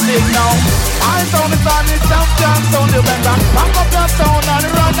 We sing now. I sound is on the champion sound. You better pack up your sound and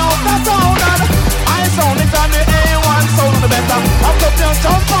run out the sound. I sound is on the A1 sound. You better pack up your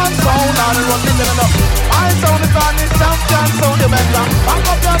jump on sound and run it in up. I sound is on the champion sound. You better pack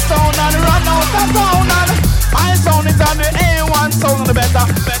up your sound and run out the sound. I sound is on the A1 sound. You better.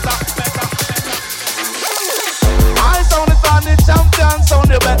 I sound is on the champion sound.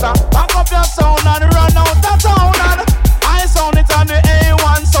 You better pack up your sound and run out the sound. I sound it on the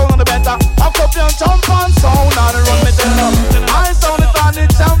A1 sound. You better pack up your jump on sound and run me to the. I sound it on the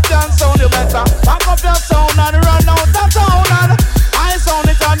champion sound. You better pack up your sound and run out the sound. I sound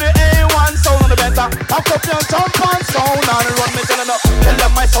it on the A1 sound. You better pack up your jump on sound and run me to the. Tell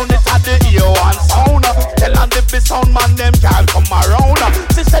them my sound is on the A1 sound. Tell them the big sound man them can't come around.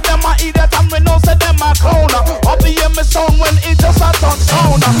 She said them a idiot and we know say them a clown. Up hear me sound when it just a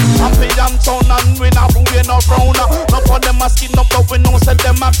touchdown. Happy and sound and we not we no frown. No for them a skin up but we know say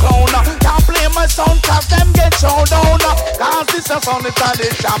them a clown. Can't play my sound cause them get show down. Cause this a sound is on the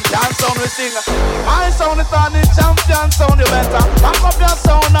champion sound we sing. My sound is on the champion sound. You better pack up your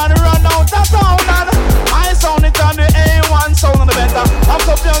sound and run out the sound. My sound is on the A1 sound. You better pack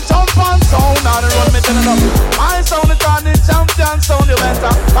up your jump on sound and run me to the up. My sound is on the champion sound. You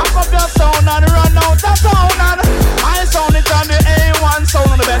better pack up your sound and run out the sound. My sound is on the A1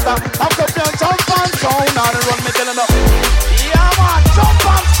 sound. You better pack up your jump on sound and run me to the up. Yeah man, jump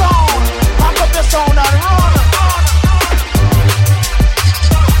on sound. Pack up your sound and run.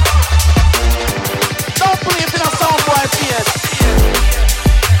 Don't believe in a sound boy face.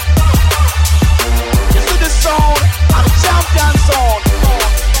 You see the sound and the champion sound.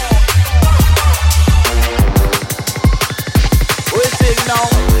 We sing now.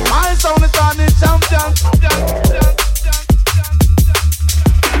 My sound is on the champion.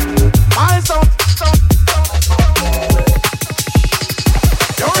 My sound.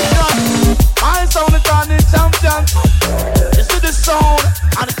 The original. My sound is on the champion. You see the sound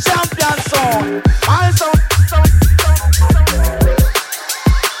and the champion sound. My sound.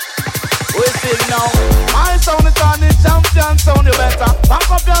 We sing now. My sound is on the champion sound. You better pack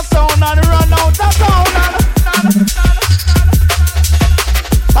up your sound and run out the sound.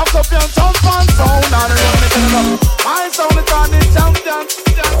 Pack up your jump on sound and run me to the. My sound is on the champion.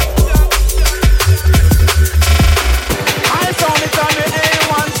 My sound is on the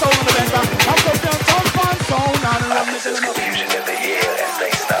A1 sound. You better pack up your jump on sound and run me to the. Confusion in the air and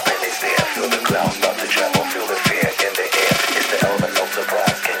they stop and it's there. Feel the clouds start to tremble, feel the fear in the air. It's the element of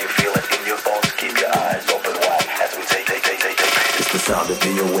surprise. Can you feel it in your bones? Keep your eyes open wide as we take. It's the sound of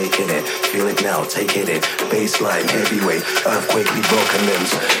the awakening. Feel it now, take it in. Baseline, heavyweight, earthquake, we broken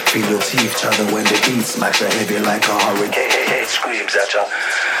limbs. Feel your teeth chatter when the beat smacks are heavy like a hurricane. It screams at ya.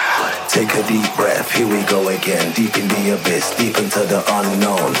 Take a deep breath, here we go again. Deep in the abyss, deep into the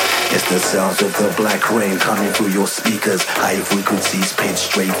unknown. It's the sounds of the black rain coming through your speakers. High frequencies pitch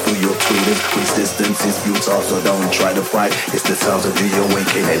straight through your tweeters. Resistance is futile, so don't try to fight. It's the sounds of the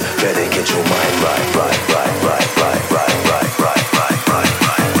awakening. Better get your mind right.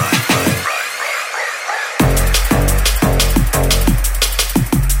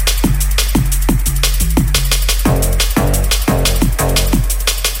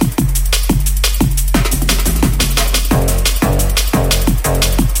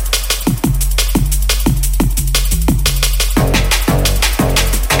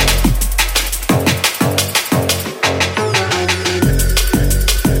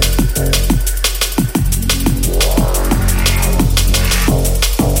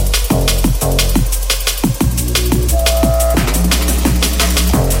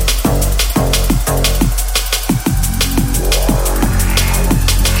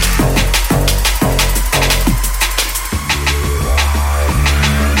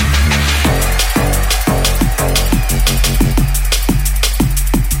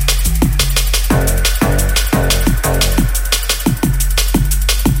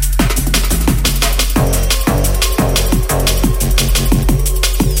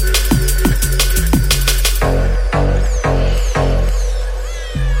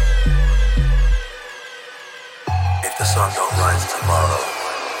 sun don't rise tomorrow,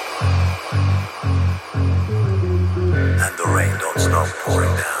 and the rain don't stop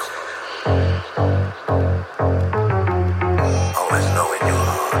pouring down. Always know in your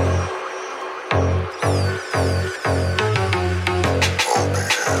heart.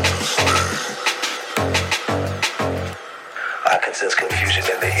 I can sense confusion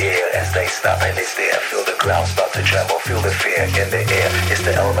in the air as they stop and they stare. Feel the ground start to tremble, feel the fear in the air. It's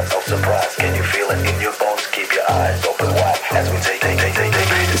the element of surprise. Can you feel it in your bones? Keep your eyes open wide as we take.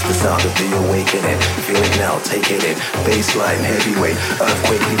 It's the sound of the awakening. Feel it now, take it in. Baseline, heavyweight,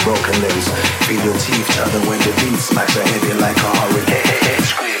 earthquakely broken limbs. Feel your teeth chatter when the beat smacks your head in like a hurricane.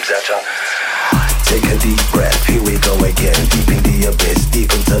 Screams at ya. Take a deep breath, here we go again. Deep in the abyss,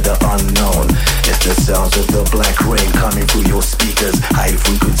 deep into the unknown. It's the sounds of the black rain coming through your speakers. High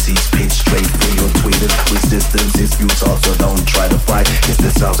frequencies pitch straight through your tweeters. Resistance is futile, so don't try to fight. It's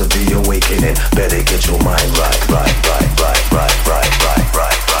the sounds of the awakening. Better get your mind right.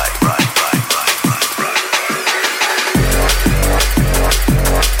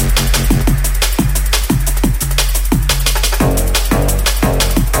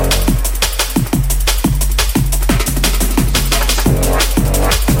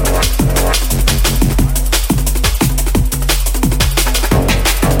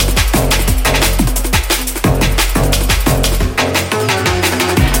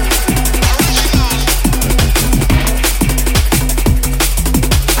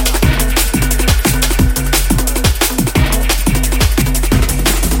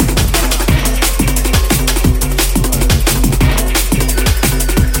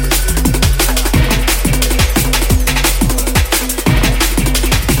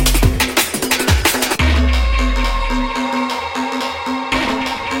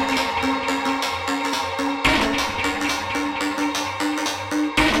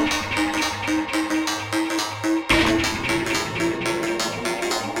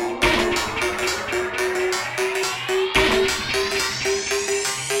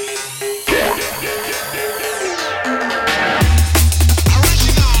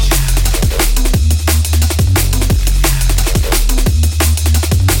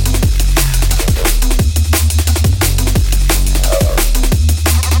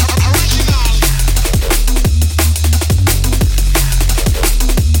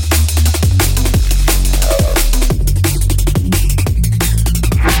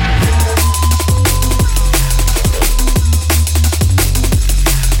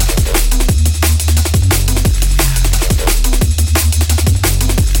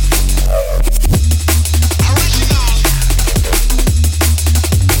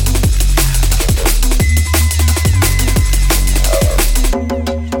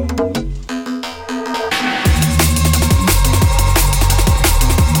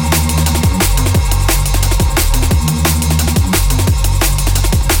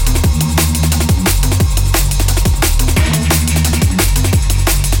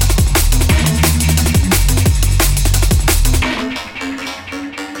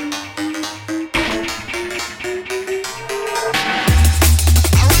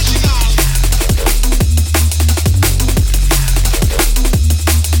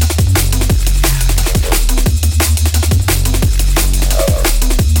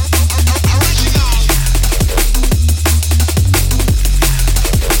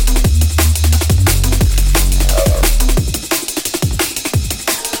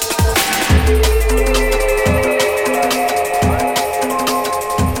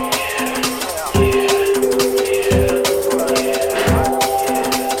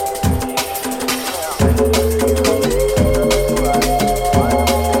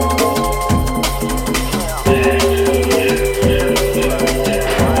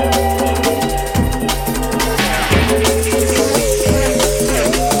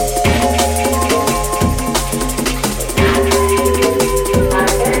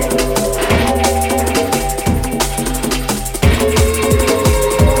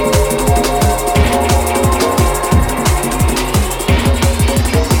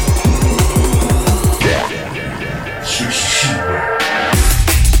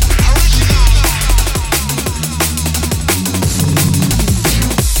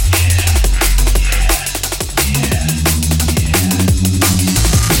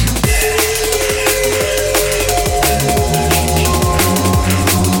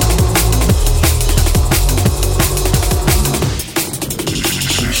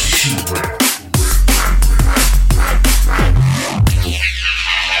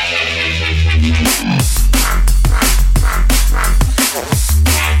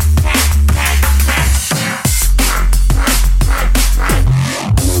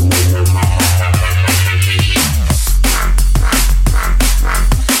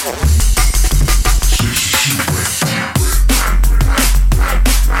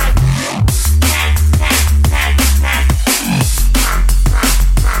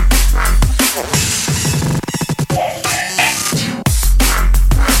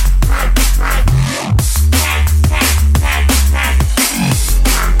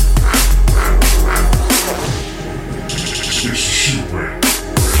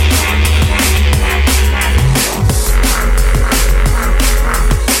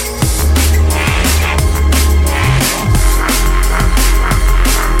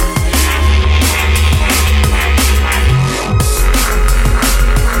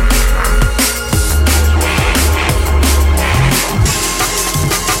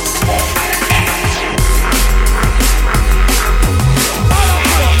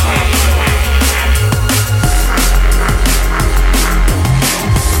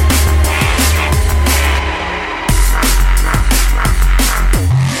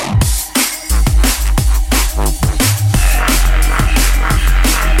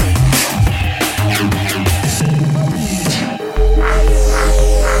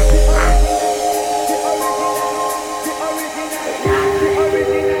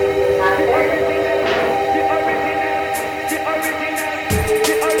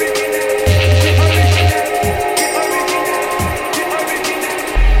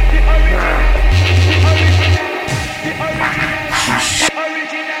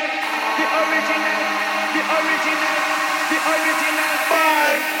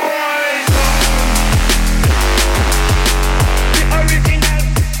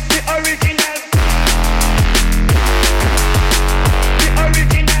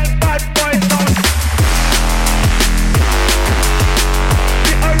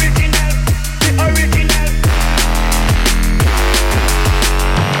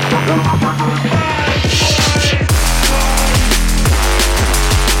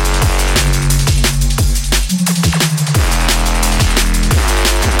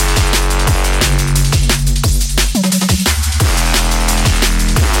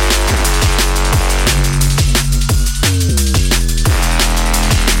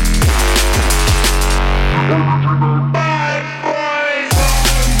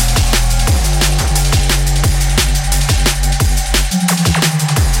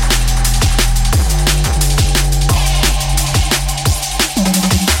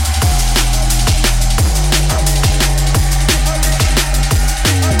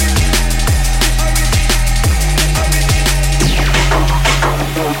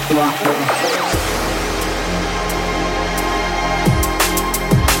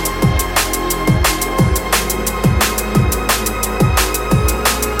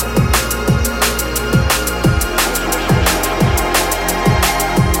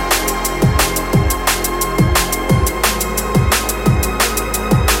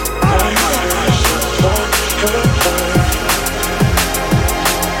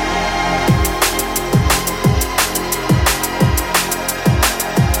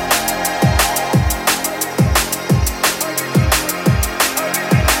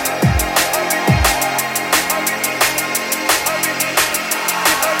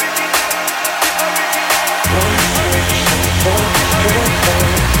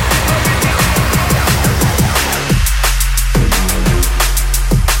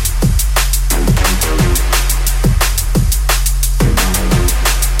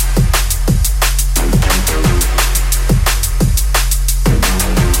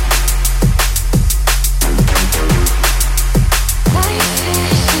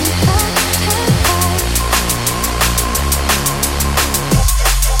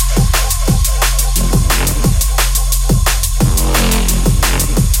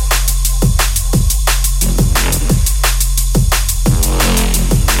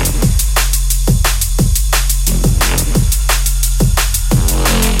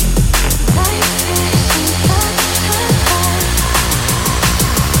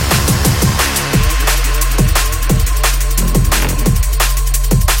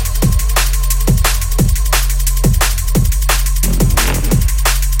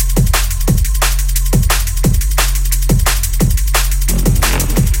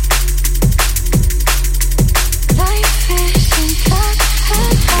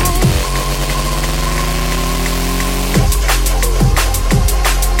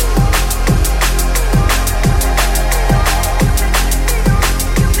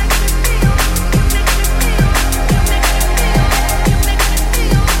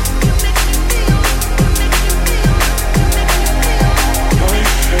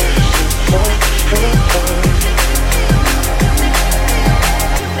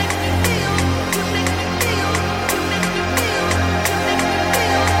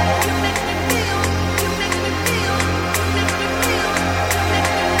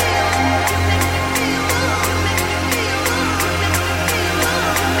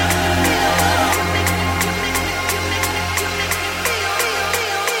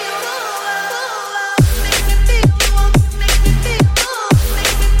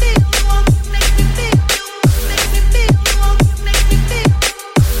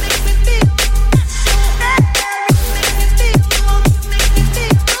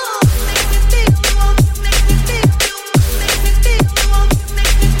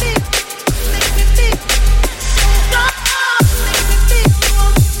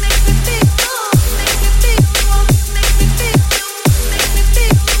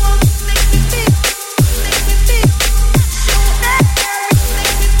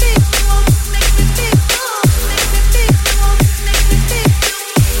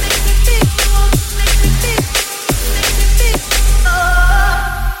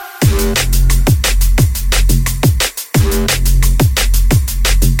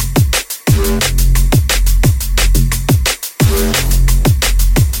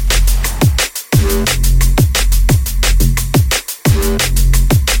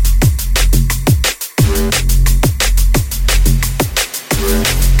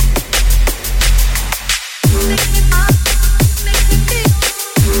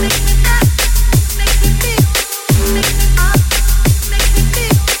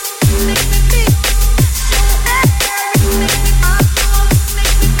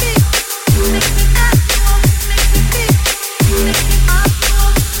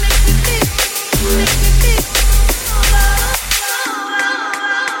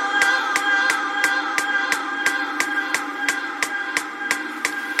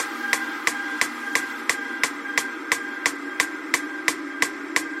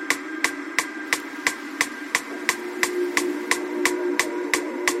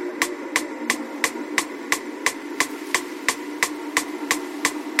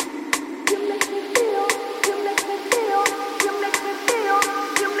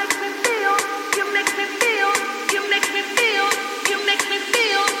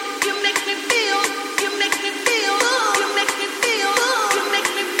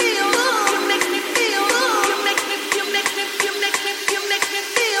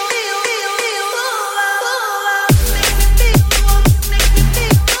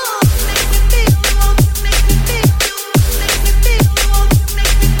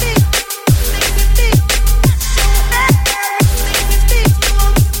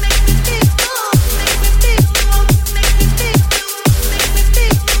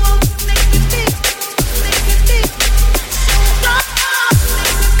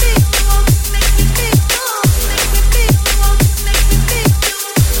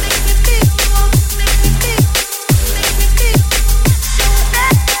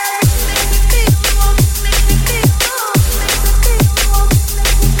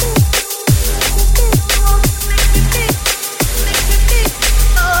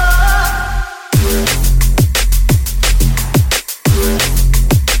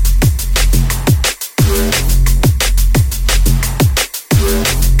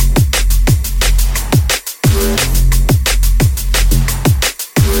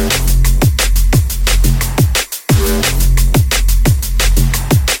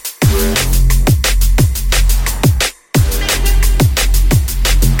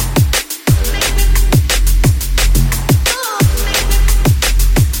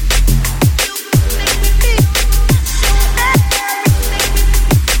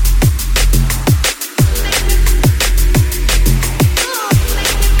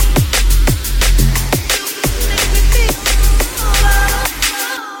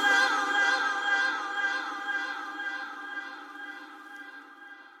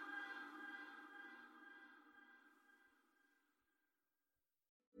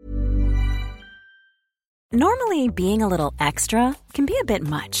 Normally, being a little extra can be a bit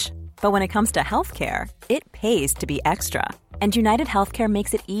much, but when it comes to healthcare, it pays to be extra. And United Healthcare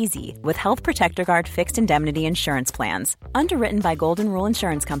makes it easy with Health Protector Guard fixed indemnity insurance plans. Underwritten by Golden Rule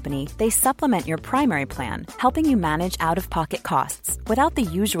Insurance Company, they supplement your primary plan, helping you manage out-of-pocket costs without the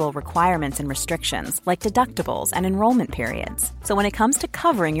usual requirements and restrictions like deductibles and enrollment periods. So when it comes to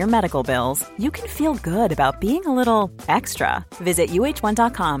covering your medical bills, you can feel good about being a little extra. Visit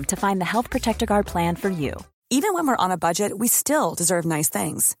uh1.com to find the Health Protector Guard plan for you. Even when we're on a budget, we still deserve nice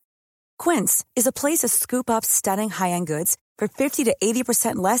things. Quince is a place to scoop up stunning high-end goods for 50 to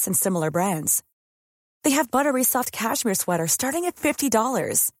 80% less than similar brands. They have buttery soft cashmere sweaters starting at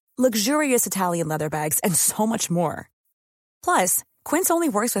 $50, luxurious Italian leather bags, and so much more. Plus, Quince only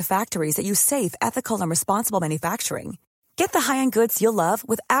works with factories that use safe, ethical, and responsible manufacturing. Get the high-end goods you'll love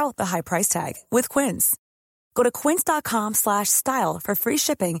without the high price tag with Quince. Go to quince.com/style for free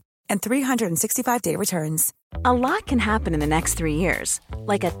shipping and 365-day returns. A lot can happen in the next 3 years.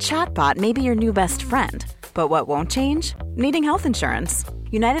 Like a chatbot may be your new best friend. But what won't change? Needing health insurance.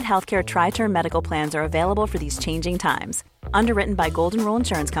 United Healthcare Tri-Term Medical Plans are available for these changing times. Underwritten by Golden Rule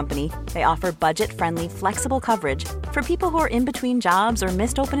Insurance Company, they offer budget-friendly, flexible coverage for people who are in between jobs or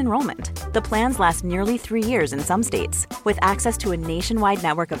missed open enrollment. The plans last nearly 3 years in some states, with access to a nationwide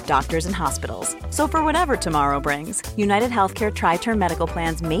network of doctors and hospitals. So for whatever tomorrow brings, United Healthcare Tri-Term Medical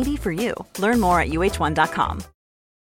Plans may be for you. Learn more at uh1.com.